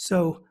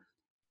 So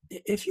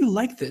if you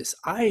like this,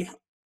 I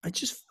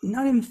just,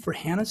 not even for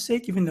Hannah's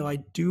sake, even though I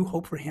do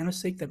hope for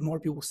Hannah's sake that more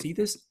people see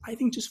this, I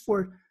think just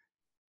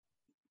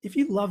if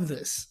you love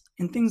this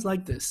and things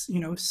like this,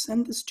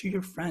 send this to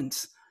your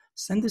friends,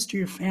 send this to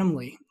your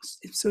family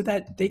so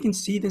that they can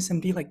see this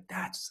and be like,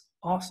 that's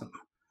awesome,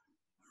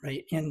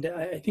 right? And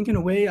I think in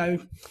a way,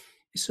 it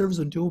serves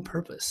a dual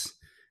purpose.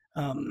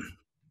 So I'm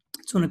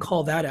going to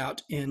call that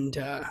out. And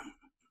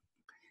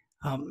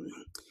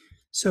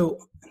so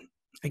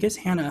I guess,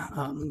 Hannah,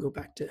 go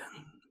back to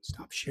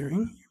stop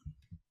sharing.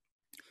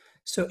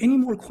 So any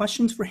more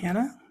questions for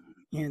Hannah?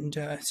 And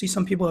I see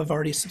some people have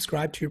already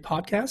subscribed to your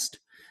podcast.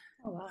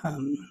 Oh, wow.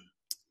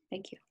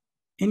 Thank you.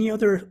 Any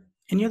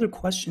other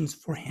questions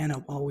for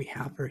Hannah while we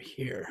have her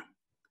here?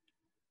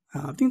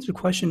 I think there's a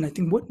question. I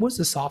think, what was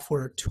the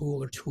software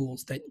tool or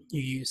tools that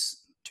you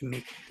use to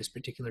make this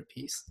particular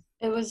piece?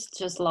 It was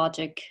just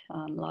Logic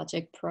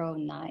Pro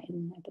 9,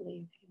 I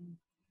believe.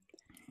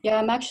 Yeah,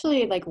 I'm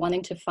actually like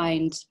wanting to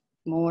find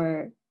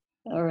more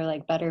or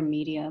like better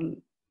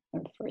medium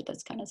for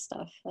this kind of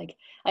stuff. Like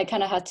I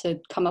kind of had to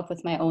come up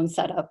with my own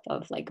setup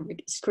of like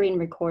screen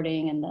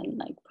recording and then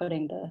like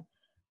putting the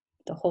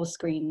whole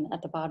screen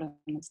at the bottom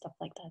and stuff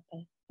like that.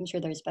 But I'm sure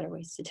there's better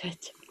ways to do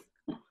it.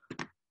 I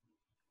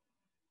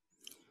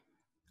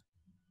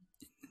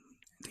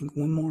think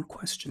one more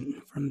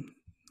question from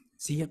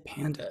Zia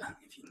Panda.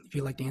 If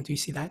you'd like to answer, you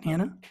see that,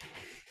 Hannah?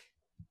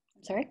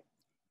 I'm sorry?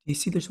 You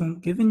see this one,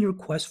 given your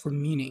quest for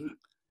meaning,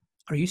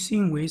 are you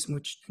seeing ways in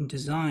which in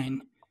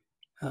design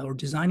or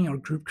designing our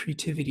group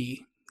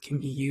creativity can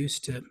be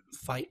used to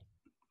fight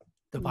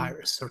the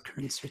virus or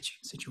current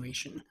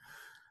situation?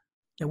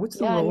 Yeah, what's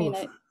the role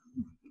of...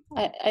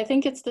 I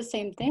think it's the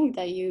same thing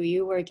that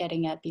you were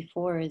getting at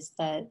before, is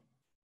that,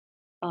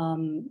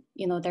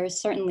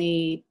 there's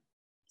certainly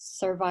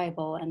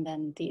survival and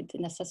then the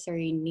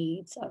necessary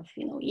needs of,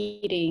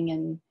 eating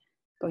and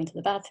going to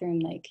the bathroom,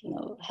 like,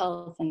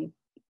 health and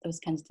those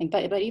kinds of things.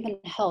 But even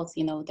health,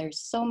 there's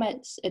so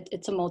much,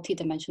 it's a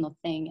multi-dimensional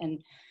thing,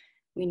 and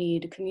we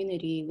need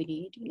community, we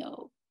need,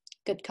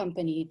 good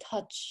company,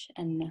 touch,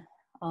 and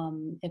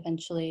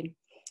eventually,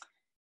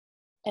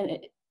 and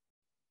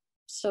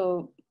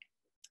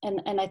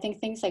I think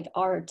things like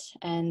art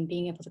and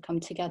being able to come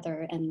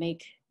together and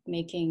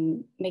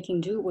making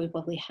do with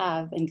what we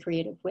have in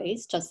creative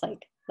ways, just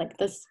like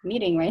this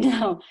meeting right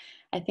now.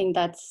 I think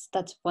that's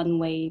one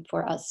way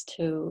for us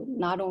to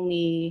not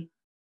only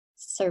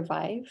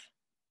survive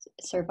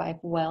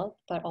well,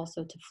 but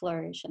also to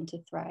flourish and to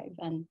thrive.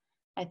 And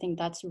I think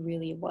that's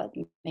really what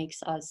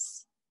makes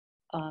us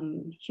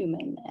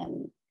human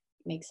and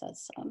makes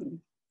us,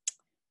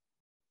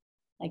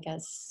 I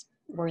guess,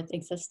 worth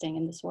existing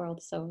in this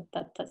world. So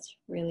that's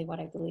really what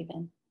I believe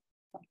in.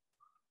 So,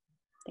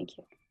 thank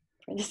you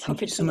for this opportunity.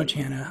 Thank you so much,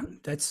 Hannah.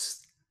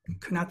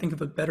 Could not think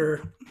of a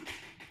better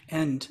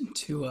end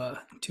to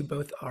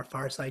both our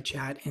fireside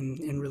chat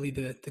and really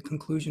the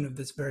conclusion of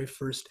this very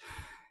first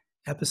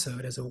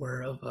episode, as it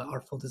were, of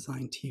Artful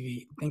Design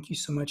TV. Thank you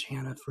so much,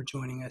 Hana, for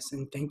joining us,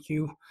 and thank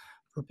you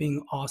for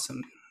being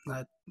awesome.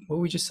 What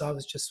we just saw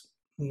was just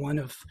one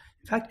of,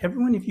 in fact,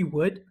 everyone, if you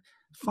would,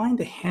 find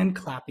the hand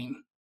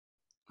clapping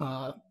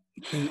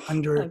thing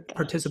under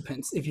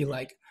participants, if you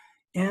like.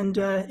 And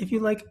if you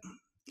like,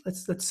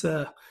 let's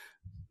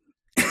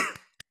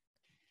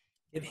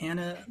give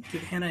Hana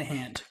a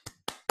hand.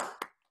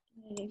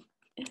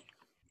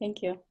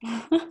 Thank you.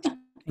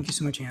 Thank you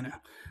so much,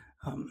 Hana.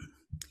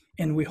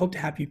 And we hope to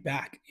have you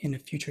back in a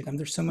future time.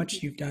 There's so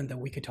much you've done that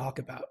we could talk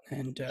about.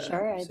 And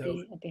sure,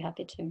 I'd be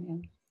happy to. Yeah.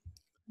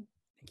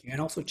 Thank you.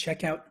 And also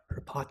check out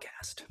her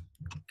podcast.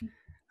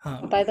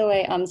 By the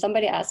way,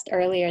 somebody asked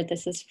earlier,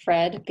 this is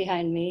Fred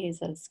behind me.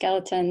 He's a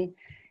skeleton.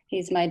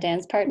 He's my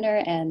dance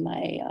partner and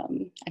my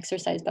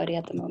exercise buddy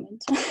at the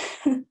moment.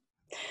 Yeah.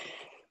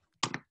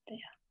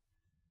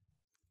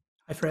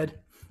 Hi, Fred.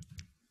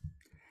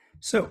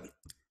 So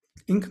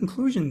in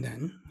conclusion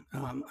then,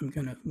 I'm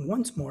going to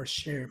once more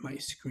share my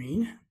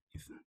screen.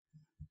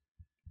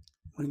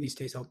 One of these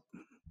days I'll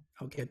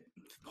get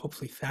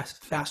hopefully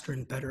faster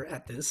and better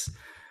at this.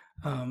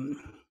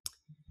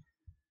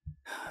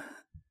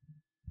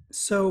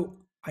 So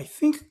I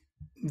think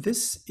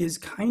this is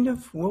kind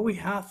of what we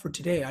have for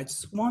today. I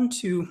just want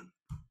to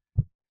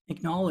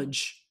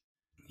acknowledge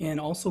and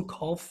also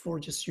call for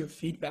just your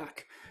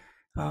feedback.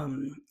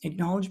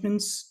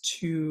 Acknowledgements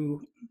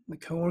to the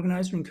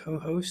co-organizer and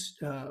co-host,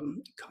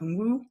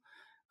 Kungwoo,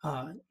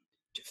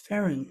 to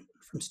Farron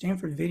from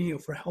Stanford Video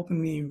for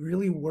helping me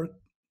really work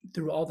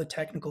through all the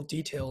technical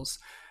details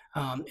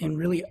and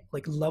really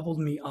like leveled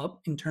me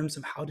up in terms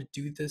of how to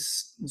do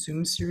this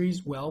Zoom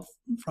series well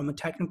from a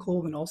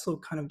technical and also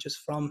kind of just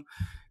from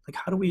like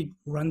how do we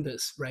run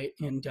this, right?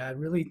 And I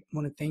really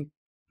want to thank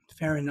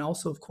Farron, and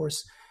also of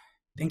course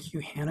thank you,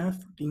 Hana,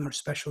 for being our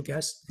special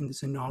guest in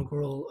this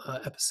inaugural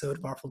episode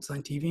of Artful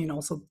Design TV, and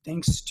also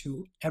thanks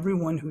to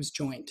everyone who's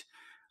joined.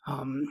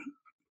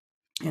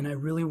 And I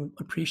really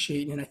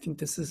appreciate, and I think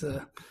this is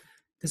a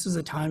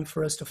time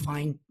for us to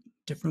find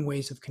different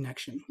ways of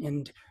connection.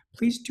 And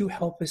please do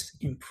help us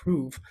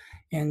improve.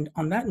 And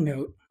on that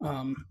note,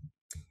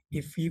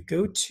 if you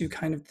go to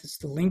kind of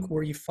the link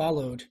where you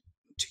followed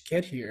to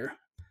get here,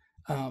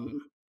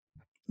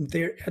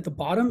 there at the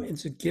bottom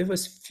is to give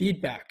us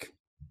feedback.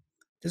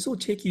 This will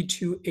take you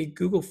to a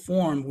Google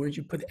form where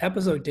you put the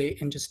episode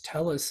date and just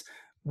tell us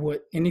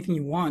anything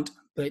you want,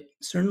 but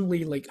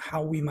certainly like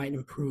how we might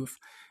improve.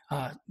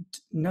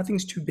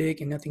 Nothing's too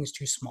big and nothing's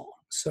too small.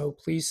 So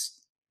please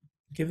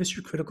give us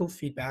your critical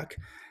feedback.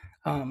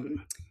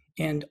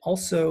 And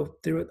also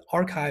the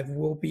archive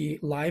will be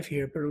live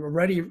here, but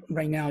already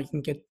right now you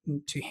can get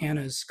to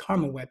Hana's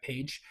Karma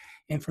webpage.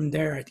 And from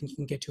there, I think you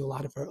can get to a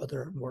lot of our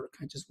other work.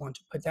 I just want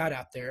to put that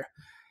out there.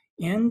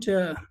 And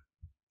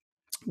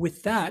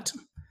with that,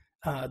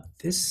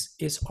 this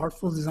is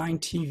Artful Design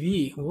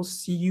TV. We'll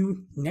see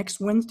you next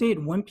Wednesday at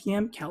 1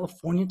 p.m.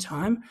 California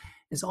time.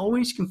 As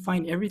always, you can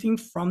find everything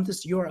from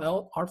this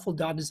URL,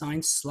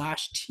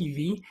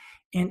 artful.design/TV.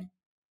 And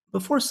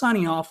before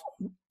signing off,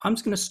 I'm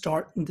just going to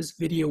start this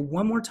video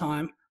one more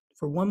time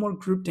for one more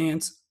group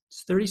dance.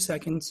 It's 30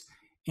 seconds.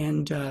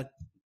 And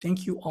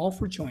thank you all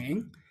for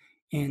joining.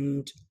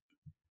 And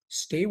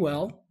stay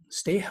well,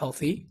 stay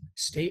healthy,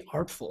 stay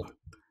artful.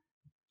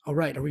 All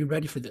right, are we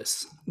ready for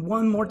this?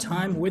 One more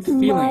time with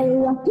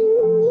feeling.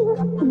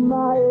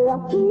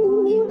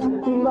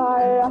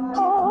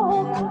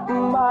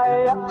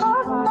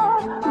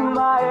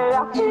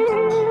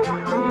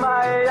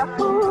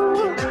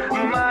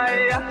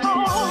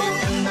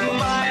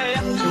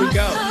 Here we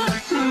go.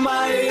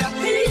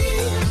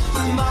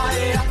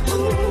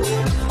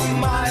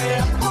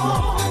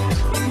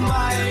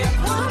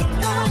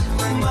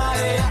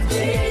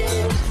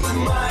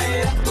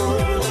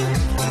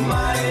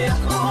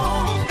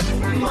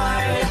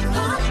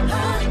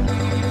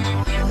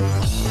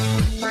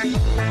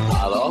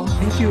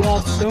 Thank you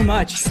all so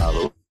much.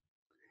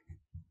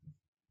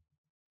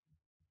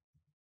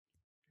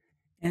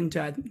 And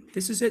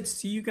this is it.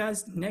 See you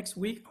guys next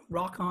week.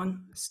 Rock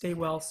on. Stay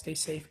well. Stay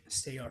safe.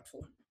 Stay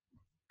artful.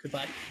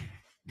 Goodbye.